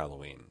before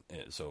Halloween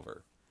is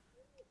over.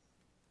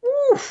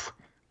 Oof.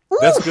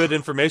 That's good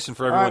information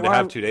for everyone All right, to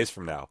have 2 days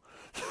from now.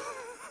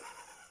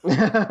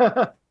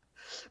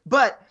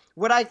 But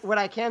what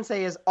I can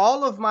say is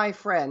all of my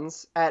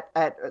friends at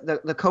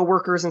the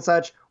coworkers and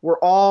such were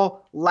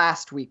all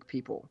last week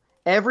people.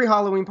 Every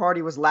Halloween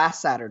party was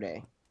last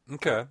Saturday.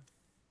 Okay.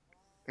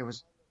 It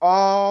was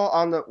all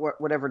on the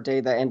whatever day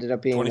that ended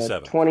up being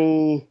 27th.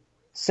 The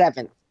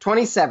 27th.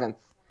 27th.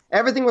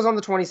 Everything was on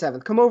the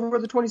 27th. Come over for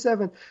the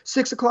 27th.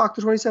 6 o'clock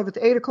the 27th.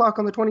 8 o'clock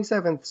on the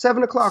 27th.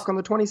 7 o'clock on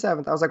the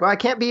 27th. I was like, well, I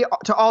can't be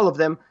to all of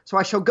them, so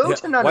I shall go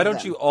to none of them. Why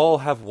don't you all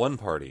have one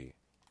party?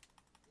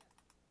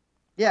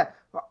 Yeah.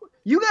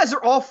 You guys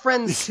are all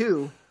friends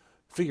too.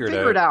 Figure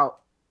it out.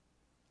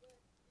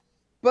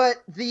 But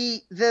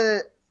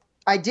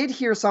I did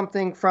hear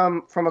something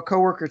from a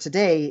coworker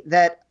today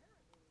that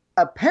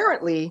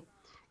apparently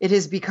it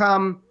has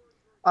become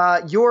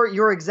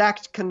your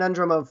exact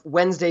conundrum of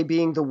Wednesday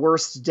being the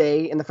worst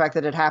day, and the fact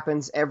that it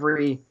happens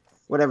every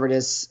whatever it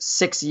is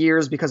 6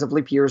 years because of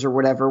leap years or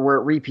whatever, where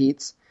it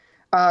repeats,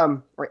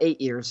 or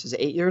 8 years. Is it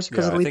 8 years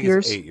because of leap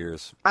years? It's 8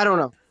 years. I don't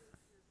know.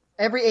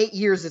 Every 8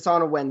 years, it's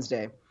on a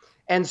Wednesday,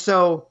 and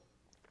so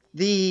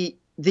the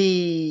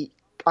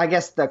I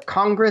guess the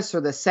Congress or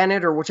the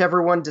Senate or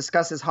whichever one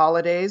discusses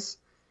holidays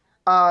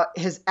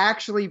has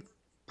actually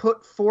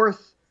put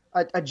forth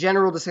a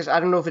general discussion.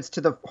 I don't know if it's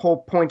to the whole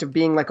point of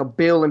being like a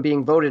bill and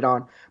being voted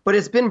on, but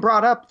it's been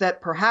brought up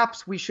that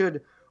perhaps we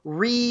should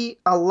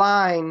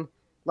realign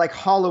like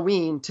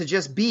Halloween to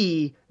just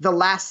be the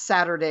last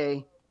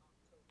Saturday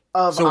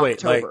of October.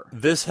 Wait, like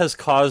this has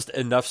caused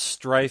enough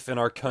strife in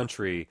our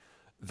country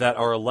that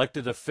our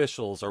elected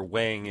officials are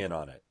weighing in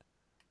on it.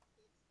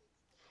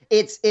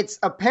 It's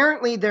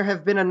apparently there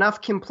have been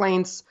enough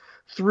complaints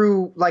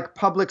through like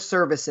public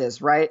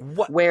services, right?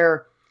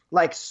 Where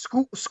like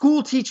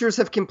school teachers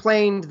have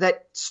complained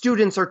that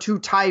students are too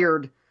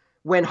tired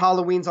when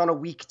Halloween's on a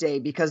weekday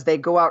because they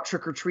go out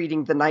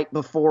trick-or-treating the night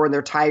before and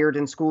they're tired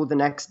in school the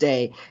next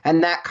day.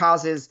 And that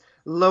causes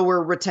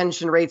lower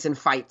retention rates and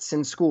fights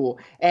in school.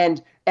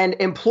 And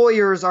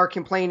employers are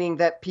complaining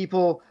that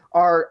people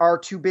are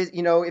too busy.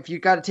 You know, if you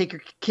got to take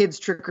your kids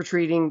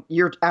trick-or-treating,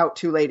 you're out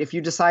too late. If you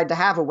decide to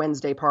have a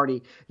Wednesday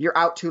party, you're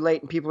out too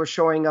late and people are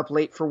showing up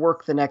late for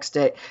work the next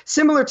day.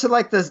 Similar to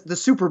like the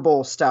Super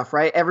Bowl stuff,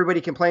 right? Everybody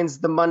complains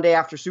the Monday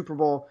after Super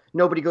Bowl,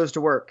 nobody goes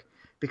to work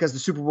because the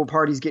Super Bowl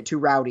parties get too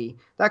rowdy,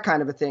 that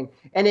kind of a thing.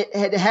 And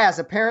it has.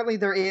 Apparently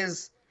there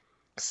is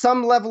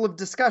some level of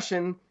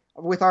discussion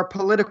with our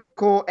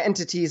political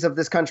entities of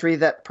this country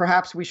that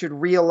perhaps we should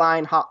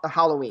realign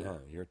Halloween. Yeah,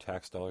 your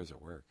tax dollars at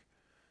work.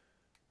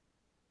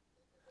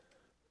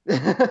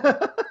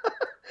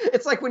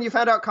 It's like when you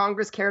found out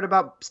Congress cared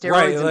about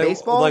steroids in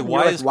baseball. Like,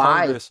 why is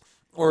Congress?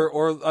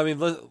 Or I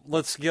mean,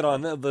 let's get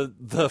on the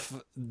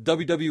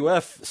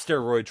WWF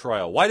steroid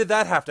trial. Why did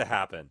that have to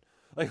happen?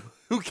 Like,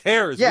 who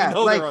cares? Yeah, we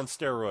know they're on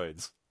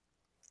steroids.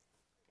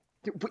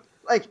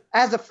 Like,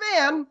 as a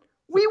fan,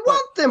 we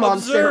want them on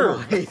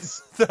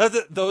steroids.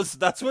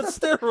 That's what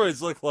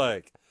steroids look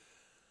like.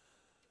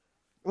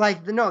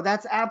 Like, no,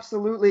 that's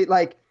absolutely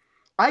like.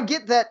 I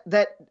get that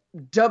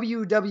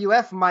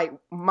WWF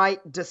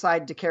might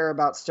decide to care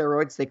about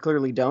steroids. They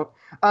clearly don't.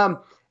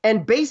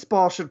 And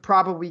baseball should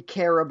probably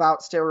care about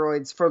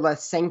steroids for the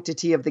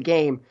sanctity of the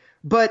game.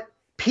 But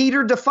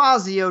Peter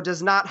DeFazio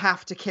does not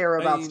have to care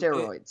about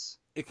steroids.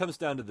 It comes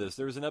down to this.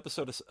 There was an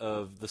episode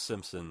of The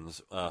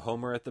Simpsons,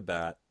 Homer at the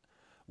Bat,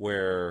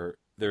 where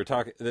they were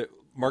talking.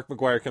 Mark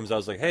McGuire comes out and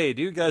was like, hey,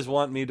 do you guys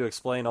want me to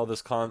explain all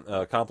this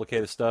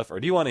complicated stuff?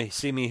 Or do you want to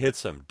see me hit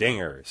some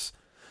dingers?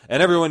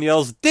 And everyone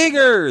yells,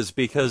 dingers!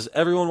 Because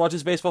everyone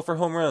watches baseball for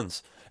home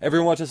runs.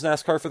 Everyone watches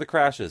NASCAR for the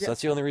crashes. Yeah.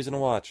 That's the only reason to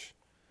watch.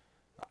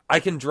 I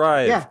can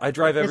drive. Yeah. I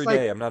drive every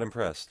day. I'm not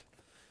impressed.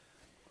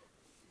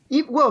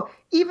 Well,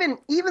 even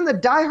the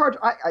diehard...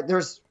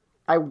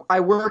 I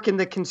work in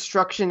the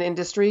construction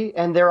industry,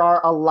 and there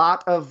are a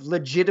lot of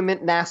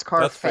legitimate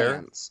NASCAR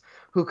fans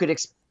who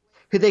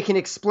they can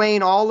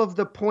explain all of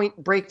the point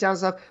breakdown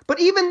stuff.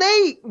 But even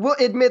they will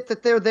admit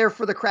that they're there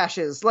for the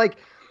crashes. Like...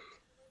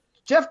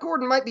 Jeff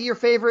Gordon might be your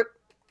favorite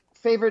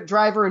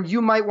driver, and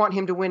you might want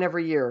him to win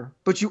every year,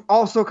 but you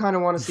also kind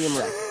of want to see him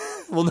wreck.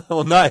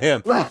 well, not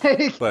him.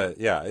 Like, but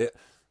yeah,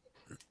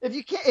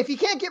 if he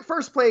can't get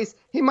first place,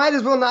 he might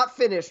as well not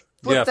finish.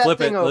 Flip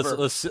it. Over.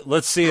 Let's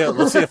see it.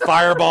 Let's see a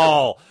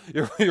fireball.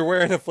 You're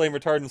wearing a flame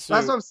retardant suit.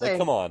 That's what I'm saying. Like,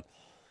 come on.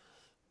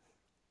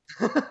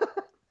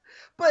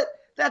 But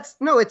that's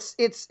no, it's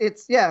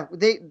yeah.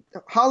 They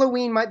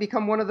Halloween might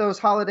become one of those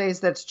holidays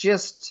that's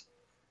just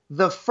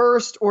the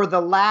first or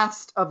the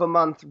last of a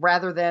month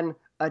rather than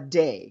a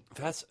day.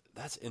 That's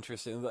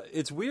interesting.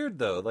 It's weird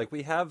though. Like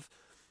we have,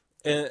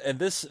 and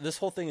this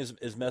whole thing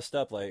is messed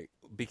up. Like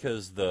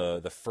because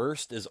the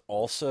first is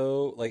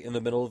also like in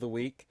the middle of the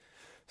week.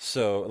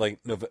 So like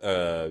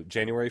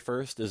January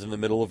 1st is in the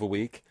middle of a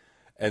week,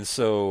 and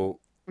so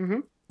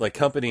Hmm. like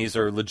companies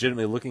are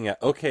legitimately looking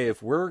at, okay,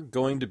 if we're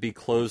going to be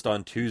closed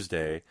on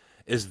Tuesday,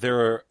 is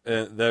there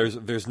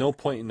there's no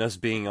point in us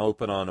being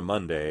open on a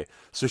Monday.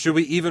 So should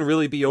we even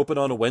really be open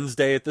on a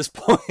Wednesday at this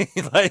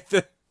point? like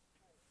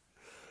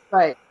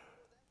Right.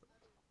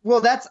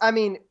 Well, that's I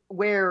mean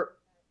where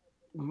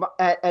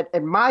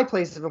at my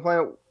place of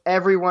employment,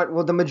 everyone,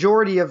 well, the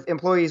majority of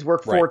employees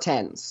work right.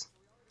 410s,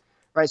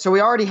 right? So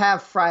we already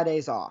have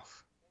Fridays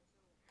off.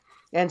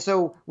 And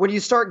so when you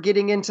start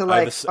getting into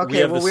like, We okay,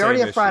 have well, the we already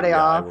same have Friday issue.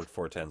 Yeah, I off.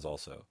 work 410s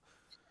also.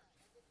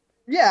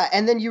 Yeah,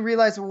 and then you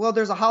realize, well,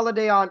 there's a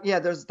holiday on, yeah,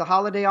 there's the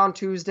holiday on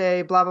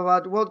Tuesday, blah, blah,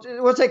 blah.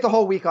 We'll take the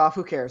whole week off.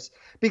 Who cares?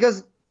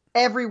 Because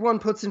everyone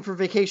puts in for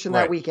vacation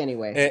that Right. week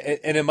anyway.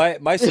 And in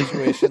my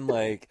situation,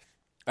 like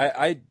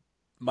I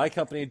my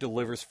company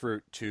delivers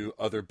fruit to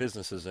other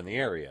businesses in the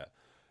area,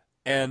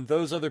 and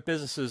those other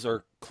businesses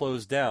are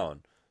closed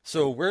down.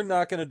 So we're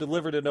not going to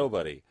deliver to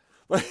nobody.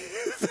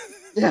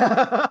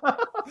 Yeah.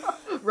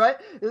 Right?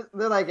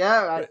 They're like,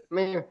 yeah, I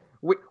mean,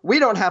 we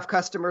don't have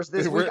customers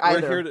this week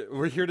either.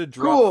 We're here to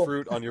drop Cool.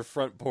 fruit on your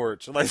front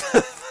porch. Like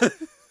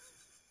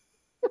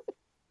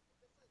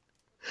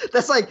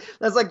That's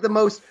like the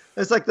most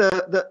that's like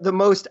the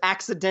most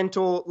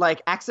accidental,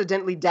 like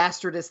accidentally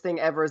dastardous thing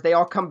ever is they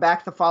all come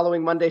back the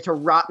following Monday to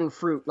rotten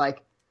fruit.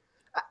 Like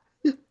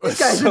these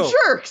guys are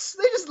jerks.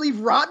 They just leave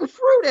rotten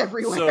fruit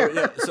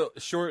everywhere. so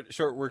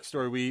short work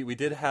story. We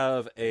did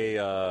have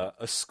a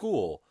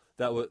school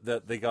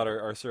that they got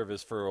our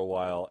service for a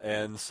while,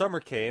 and summer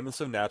came, and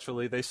so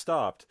naturally they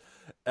stopped.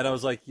 And I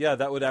was like, yeah,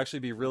 that would actually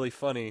be really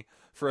funny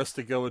for us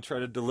to go and try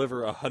to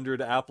deliver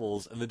 100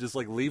 apples and then just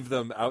like leave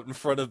them out in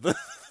front of the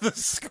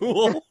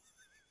school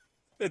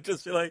and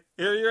just be like,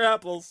 here are your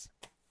apples.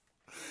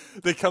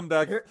 They come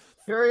back. Here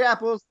are your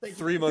apples.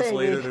 3 months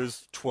later,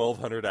 there's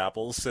 1,200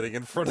 apples sitting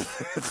in front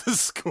of the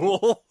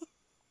school.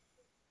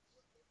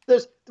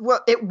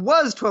 Well, it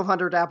was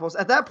 1,200 apples.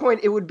 At that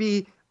point, it would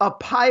be a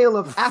pile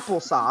of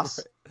applesauce.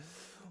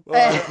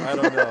 Well, I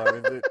don't know. I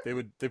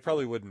mean, they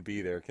probably wouldn't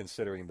be there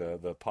considering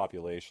the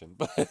population,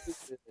 but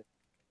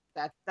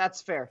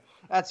That's fair.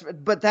 That's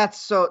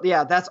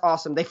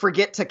awesome. They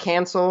forget to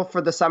cancel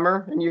for the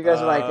summer, and you guys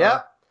are like,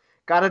 yep,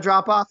 gotta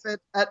drop off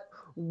at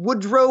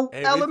Woodrow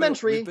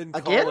Elementary we've been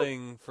again.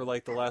 calling for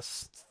like the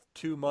last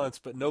 2 months,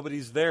 but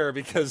nobody's there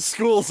because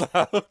school's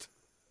out.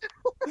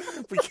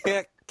 We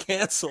can't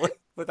cancel it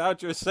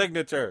without your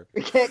signature.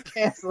 We can't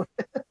cancel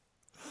it.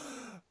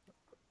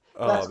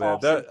 Oh That's man,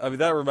 awesome.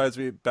 that reminds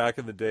me back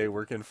in the day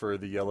working for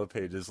the Yellow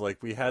Pages.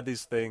 Like we had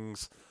these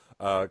things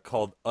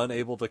called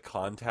unable to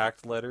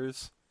contact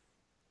letters,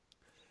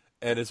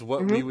 and it's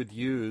what we would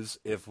use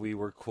if we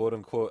were quote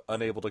unquote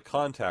unable to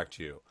contact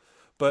you.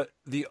 But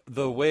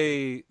the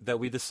way that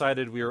we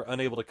decided we were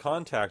unable to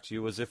contact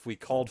you was if we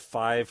called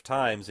 5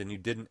 times and you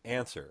didn't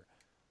answer.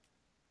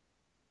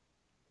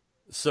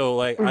 So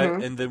like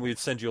and then we'd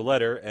send you a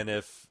letter,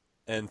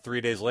 and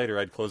 3 days later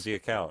I'd close the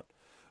account.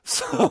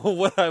 So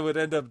what I would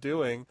end up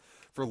doing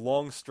for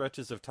long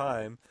stretches of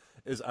time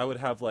is I would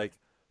have like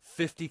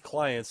 50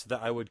 clients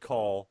that I would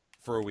call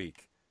for a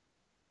week.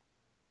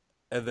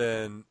 And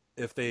then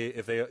if they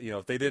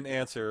didn't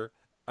answer,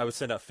 I would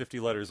send out 50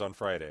 letters on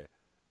Friday.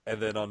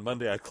 And then on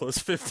Monday I'd close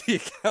 50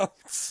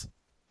 accounts.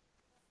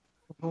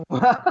 And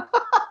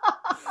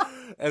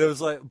it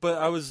was like, but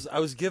I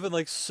was given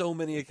like so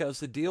many accounts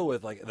to deal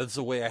with. Like that's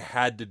the way I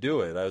had to do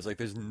it. I was like,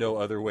 there's no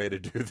other way to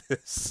do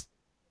this.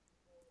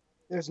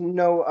 There's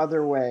no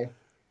other way.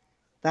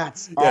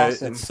 That's Yeah,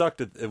 awesome. it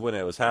sucked when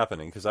it was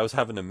happening because I was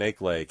having to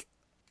make like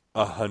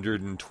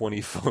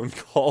 120 phone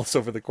calls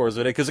over the course of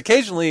a day. Because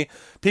occasionally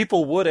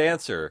people would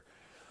answer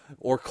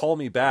or call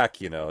me back,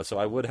 so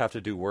I would have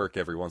to do work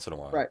every once in a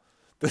while. Right.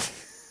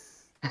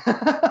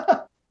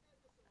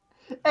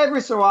 Every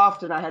so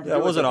often, I had to. That do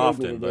what wasn't they paid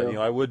me often, to but do.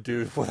 I would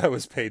do what I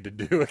was paid to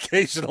do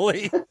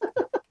occasionally.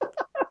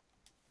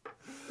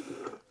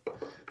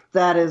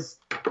 That is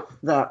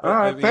that. All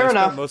right, I fair spent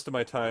enough. most of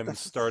my time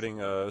starting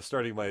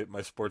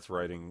my sports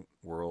writing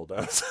world.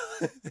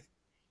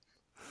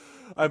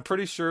 I'm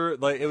pretty sure,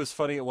 like, it was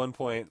funny at one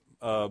point.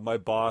 My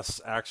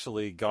boss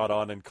actually got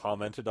on and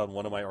commented on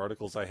one of my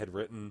articles I had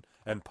written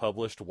and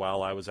published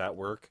while I was at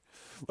work.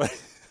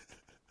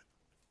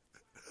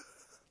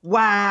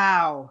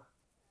 Wow,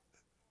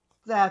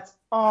 that's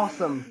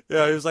awesome.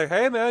 Yeah, he was like,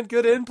 "Hey, man,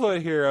 good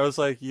input here." I was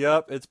like,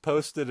 "Yep, it's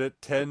posted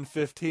at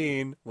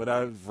 10:15 when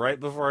I was right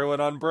before I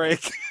went on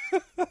break."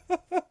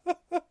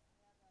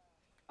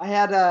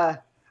 I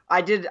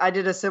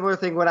did a similar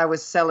thing when I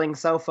was selling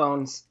cell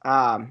phones.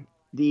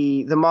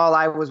 The mall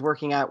I was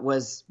working at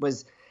was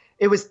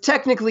it was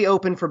technically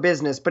open for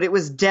business, but it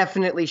was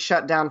definitely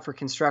shut down for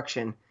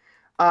construction.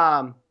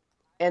 Um,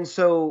 and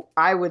so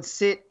I would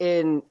sit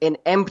in an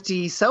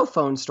empty cell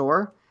phone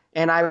store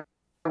and I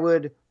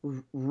would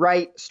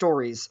write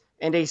stories.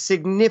 And a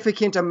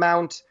significant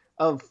amount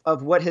of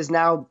what has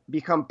now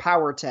become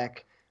Power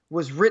Tech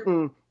was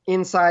written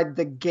inside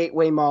the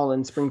Gateway Mall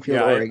in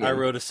Springfield, Yeah, Oregon. I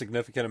wrote a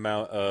significant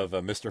amount of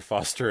Mr.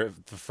 Foster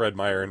at the Fred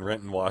Meyer in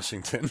Renton,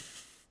 Washington.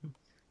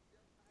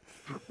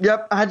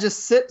 Yep, I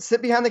just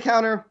sit behind the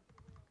counter,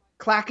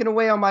 clacking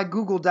away on my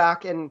Google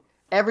Doc, and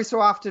every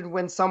so often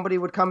when somebody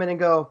would come in and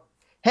go,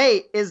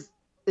 "Hey, is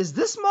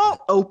this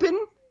mall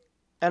open?"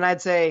 And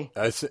I'd say,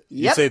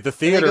 You "Yep." say the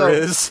And they theater go,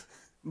 is.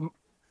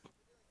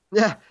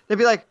 Yeah, they'd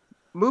be like,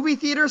 "Movie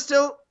theater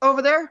still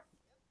over there?"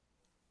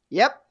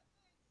 "Yep."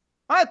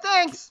 "All right,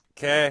 thanks.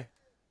 Okay.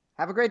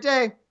 Have a great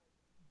day."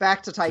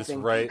 Back to Just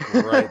typing. right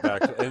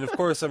back to, and of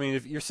course, I mean,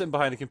 if you're sitting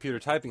behind a computer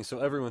typing, so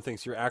everyone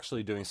thinks you're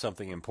actually doing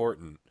something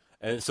important,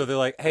 and so they're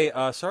like, "Hey,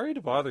 sorry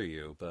to bother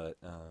you, but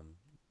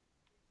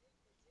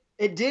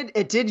It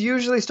did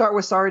usually start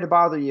with "sorry to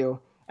bother you,"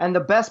 and the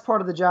best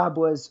part of the job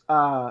was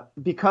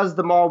because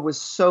the mall was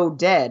so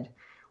dead,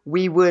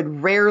 we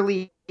would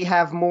rarely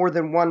have more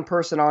than one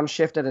person on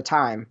shift at a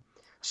time.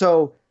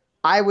 So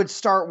I would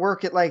start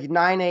work at like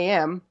 9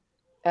 a.m.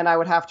 and I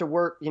would have to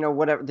work,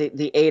 whatever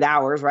the 8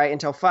 hours, right,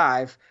 until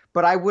 5.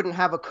 But I wouldn't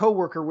have a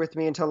coworker with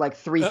me until like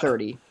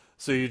 3:30.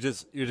 so you're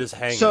just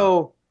hanging."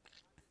 So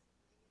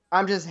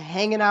I'm just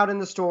hanging out in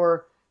the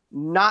store,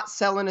 not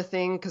selling a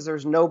thing because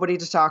there's nobody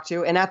to talk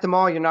to. And at the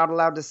mall, you're not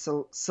allowed to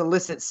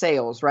solicit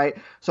sales, right?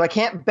 So I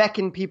can't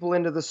beckon people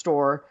into the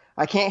store.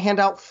 I can't hand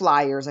out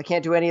flyers. I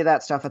can't do any of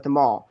that stuff at the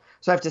mall.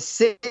 So I have to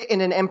sit in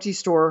an empty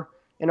store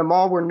in a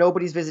mall where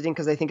nobody's visiting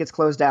because they think it's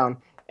closed down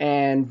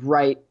and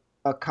write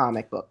a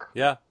comic book.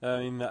 Yeah, I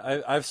mean,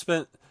 I've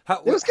spent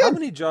It was how good.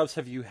 many jobs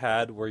have you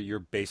had where you're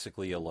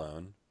basically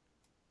alone?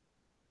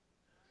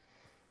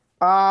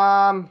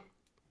 Um,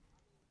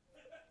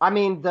 I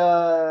mean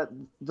the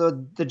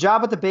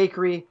job at the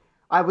bakery,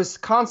 I was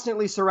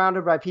constantly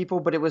surrounded by people,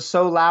 but it was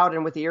so loud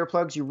and with the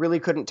earplugs you really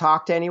couldn't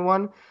talk to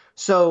anyone.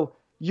 So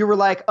you were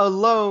like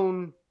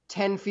alone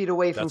 10 feet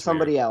away from That's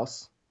somebody weird.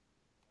 else.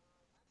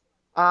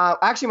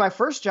 Actually, my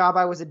first job,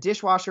 I was a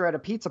dishwasher at a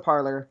pizza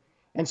parlor,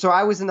 and so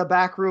I was in the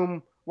back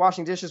room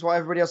washing dishes while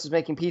everybody else was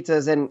making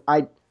pizzas, and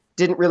I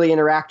didn't really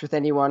interact with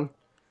anyone.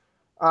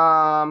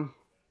 Um,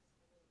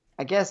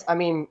 I guess, I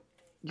mean,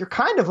 you're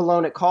kind of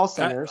alone at call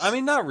I centers.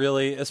 mean, not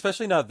really,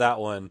 especially not that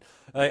one.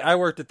 I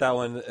worked at that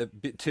one a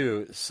bit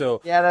too,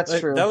 so Yeah, that's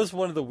like, that true. was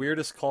one of the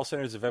weirdest call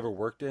centers I've ever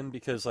worked in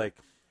because, like,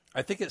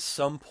 I think at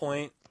some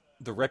point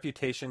the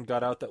reputation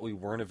got out that we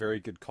weren't a very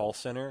good call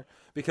center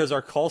because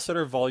our call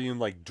center volume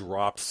like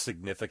dropped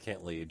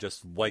significantly.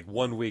 Just like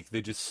 1 week,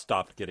 they just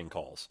stopped getting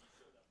calls.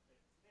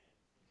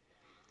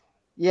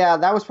 Yeah,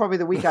 that was probably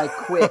the week I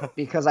quit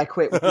because I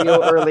quit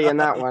real early in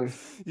that one.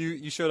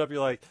 You showed up. You're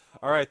like,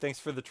 all right, thanks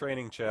for the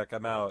training check.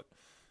 I'm out.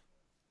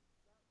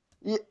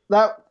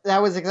 That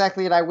was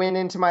exactly it. I went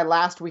into my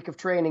last week of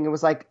training and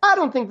was like, I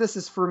don't think this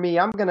is for me.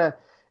 I'm gonna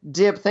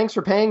dip. Thanks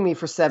for paying me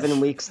for 7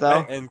 weeks,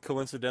 though. And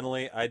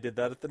coincidentally, I did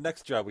that at the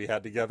next job we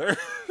had together.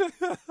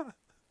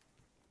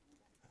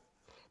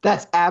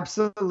 That's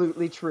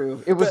absolutely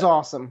true. It was But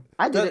awesome.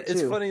 I did it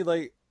it's too. funny.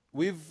 Like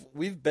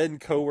we've been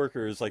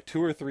coworkers like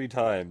 2 or 3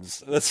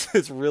 times. That's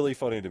it's really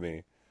funny to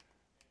me.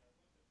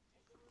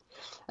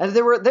 And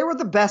they were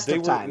the best They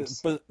of were,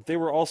 times. but they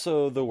were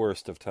also the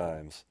worst of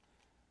times.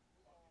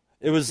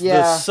 It was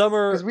the Yeah,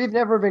 because summer. we've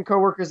never been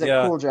coworkers at Yeah,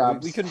 cool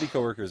we jobs. couldn't be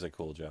coworkers at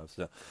cool jobs.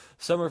 No.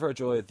 Summer of our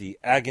joy, the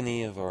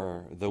agony of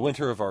the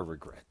winter of our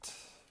regret.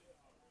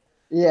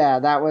 Yeah,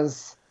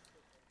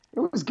 it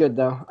was good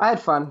though. I had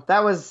fun.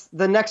 That was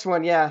the next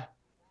one. Yeah,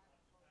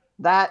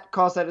 that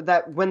call center.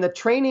 That when the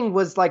training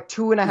was like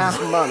 2.5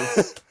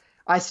 months,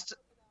 I st-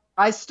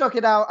 I stuck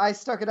it out. I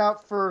stuck it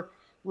out for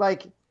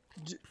like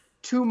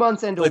 2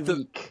 months and a Like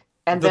week,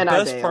 and the then I best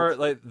bailed. part,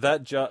 like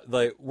that job,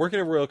 like working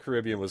at Royal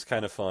Caribbean was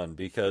kind of fun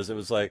because it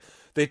was like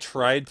they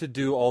tried to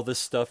do all this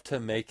stuff to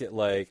make it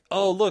like,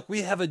 oh look,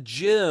 we have a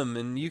gym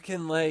and you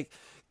can like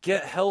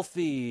get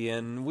healthy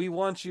and we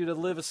want you to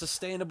live a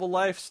sustainable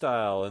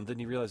lifestyle, and then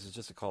you realize it's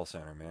just a call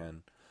center,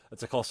 man.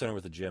 It's a call center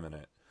with a gym in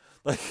it.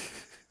 Like,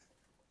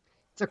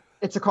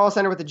 It's a call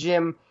center with a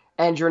gym,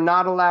 and you're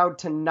not allowed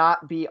to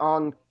not be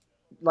on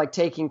like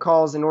taking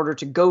calls in order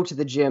to go to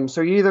the gym.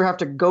 So you either have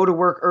to go to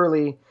work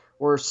early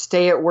or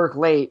stay at work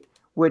late,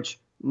 which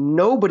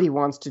nobody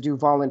wants to do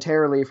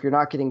voluntarily if you're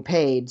not getting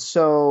paid.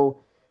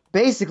 So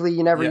basically,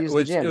 you never yeah, use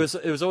the which gym.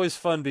 it was always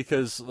fun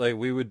because like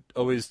we would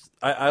always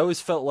I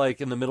always felt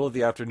like in the middle of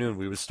the afternoon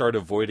we would start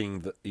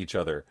avoiding each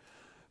other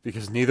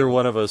because neither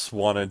one of us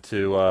wanted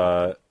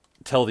to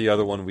tell the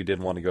other one we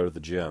didn't want to go to the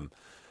gym.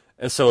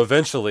 And so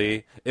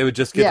eventually it would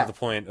just get to Yeah, the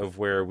point of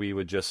where we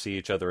would just see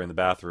each other in the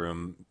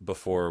bathroom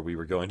before we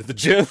were going to the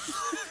gym.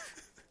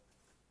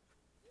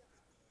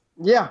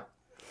 yeah,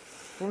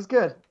 it was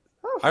good.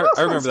 That was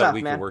I fun remember that stuff,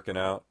 week of man. working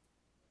out.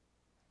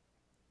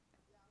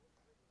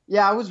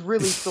 Yeah, I was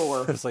really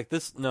sore. It's like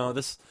this no,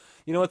 this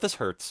you know what, this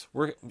hurts.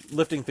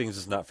 Lifting things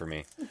is not for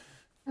me.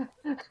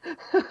 I'm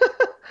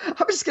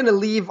just gonna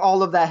leave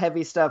all of that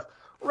heavy stuff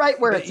right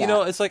where it's You at.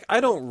 know, it's like I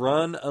don't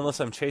run unless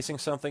I'm chasing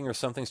something or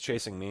something's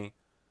chasing me.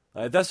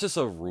 That's just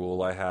a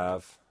rule I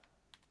have.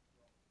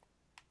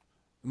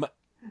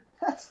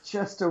 That's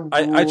just a rule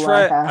I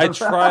try. I have.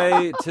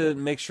 try to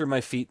make sure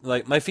my feet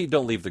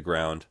don't leave the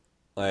ground.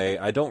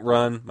 I don't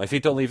run. My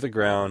feet don't leave the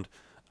ground.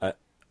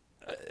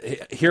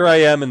 Here I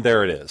am, and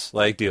there it is.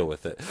 Like, deal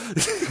with it.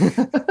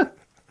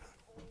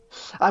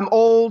 I'm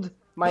old.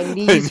 My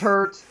knees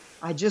hurt.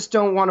 I just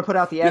don't want to put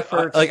out the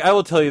effort. I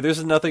will tell you,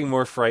 there's nothing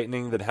more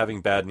frightening than having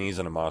bad knees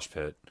in a mosh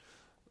pit.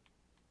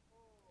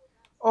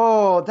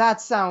 Oh, that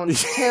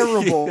sounds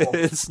terrible.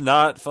 It's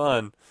not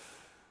fun.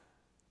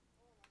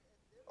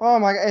 Oh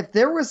my god! If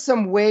there was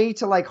some way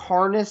to like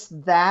harness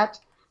that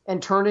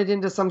and turn it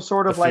into some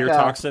sort of fear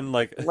toxin,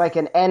 like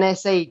an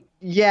NSA,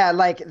 yeah,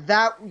 like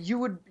that,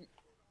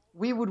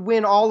 we would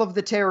win all of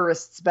the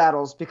terrorists'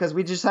 battles because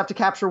we just have to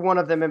capture one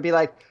of them and be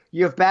like,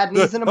 "You have bad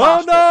knees in a mosh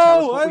pit.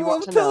 Oh no! I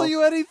won't tell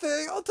you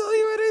anything. I'll tell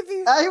you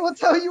anything. I will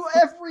tell you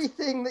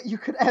everything that you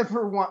could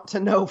ever want to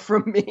know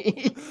from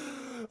me."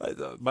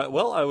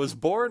 I was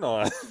born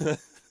on.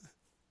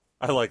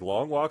 I like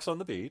long walks on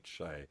the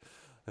beach.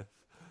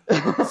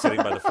 Sitting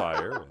by the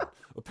fire. And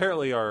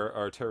apparently,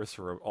 our terrorists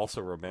are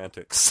also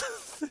romantics.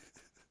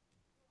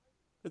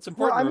 It's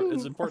important. Well, I mean,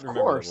 it's important to of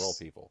remember course. that we're all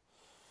people.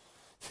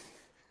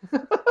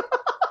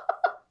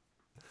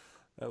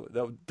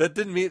 That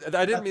didn't mean.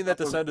 I didn't mean that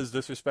to sound as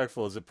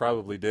disrespectful as it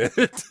probably did.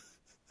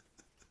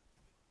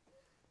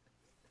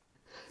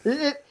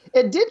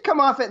 It did come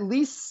off at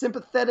least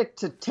sympathetic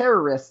to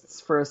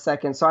terrorists for a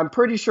second, so I'm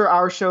pretty sure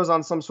our show's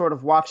on some sort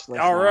of watch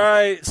list. All now.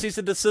 right, cease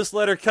and desist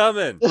letter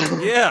coming.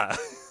 Yeah.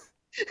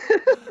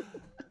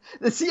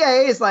 The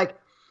CIA is like,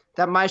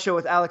 that my show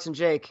with Alex and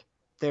Jake,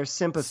 they're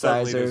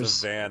sympathizers. Suddenly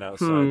there's a van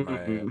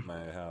outside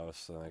my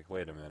house. Like,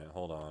 wait a minute,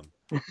 hold on.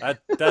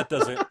 That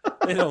doesn't.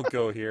 They don't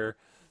go here.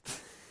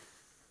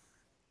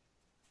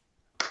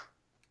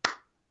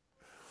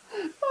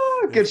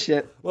 Oh, good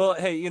shit. Well,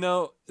 hey,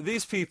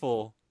 these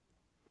people,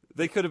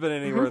 they could have been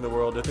anywhere in the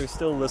world. If they're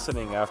still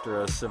listening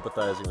after us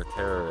sympathizing with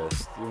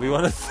terrorists, we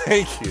want to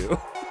thank you.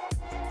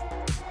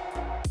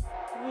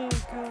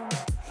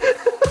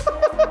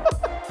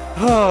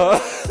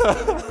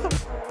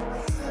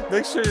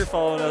 Make sure you're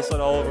following us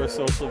on all of our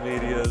social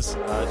medias.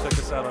 Check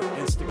us out on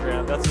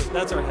Instagram.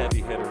 That's our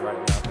heavy hitter right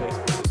now.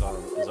 Facebook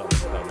is on the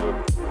come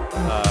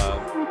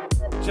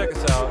up. Check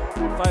us out.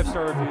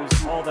 5-star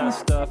reviews, all that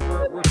stuff.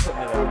 We're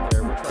putting it out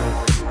there. We're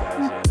trying to bring you guys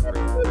in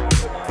and bring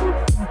it along.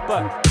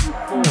 But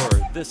for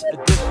this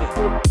episode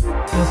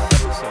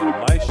of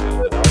my show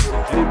with Alex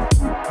and Jake,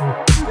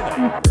 good night,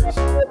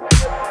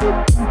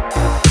 universe.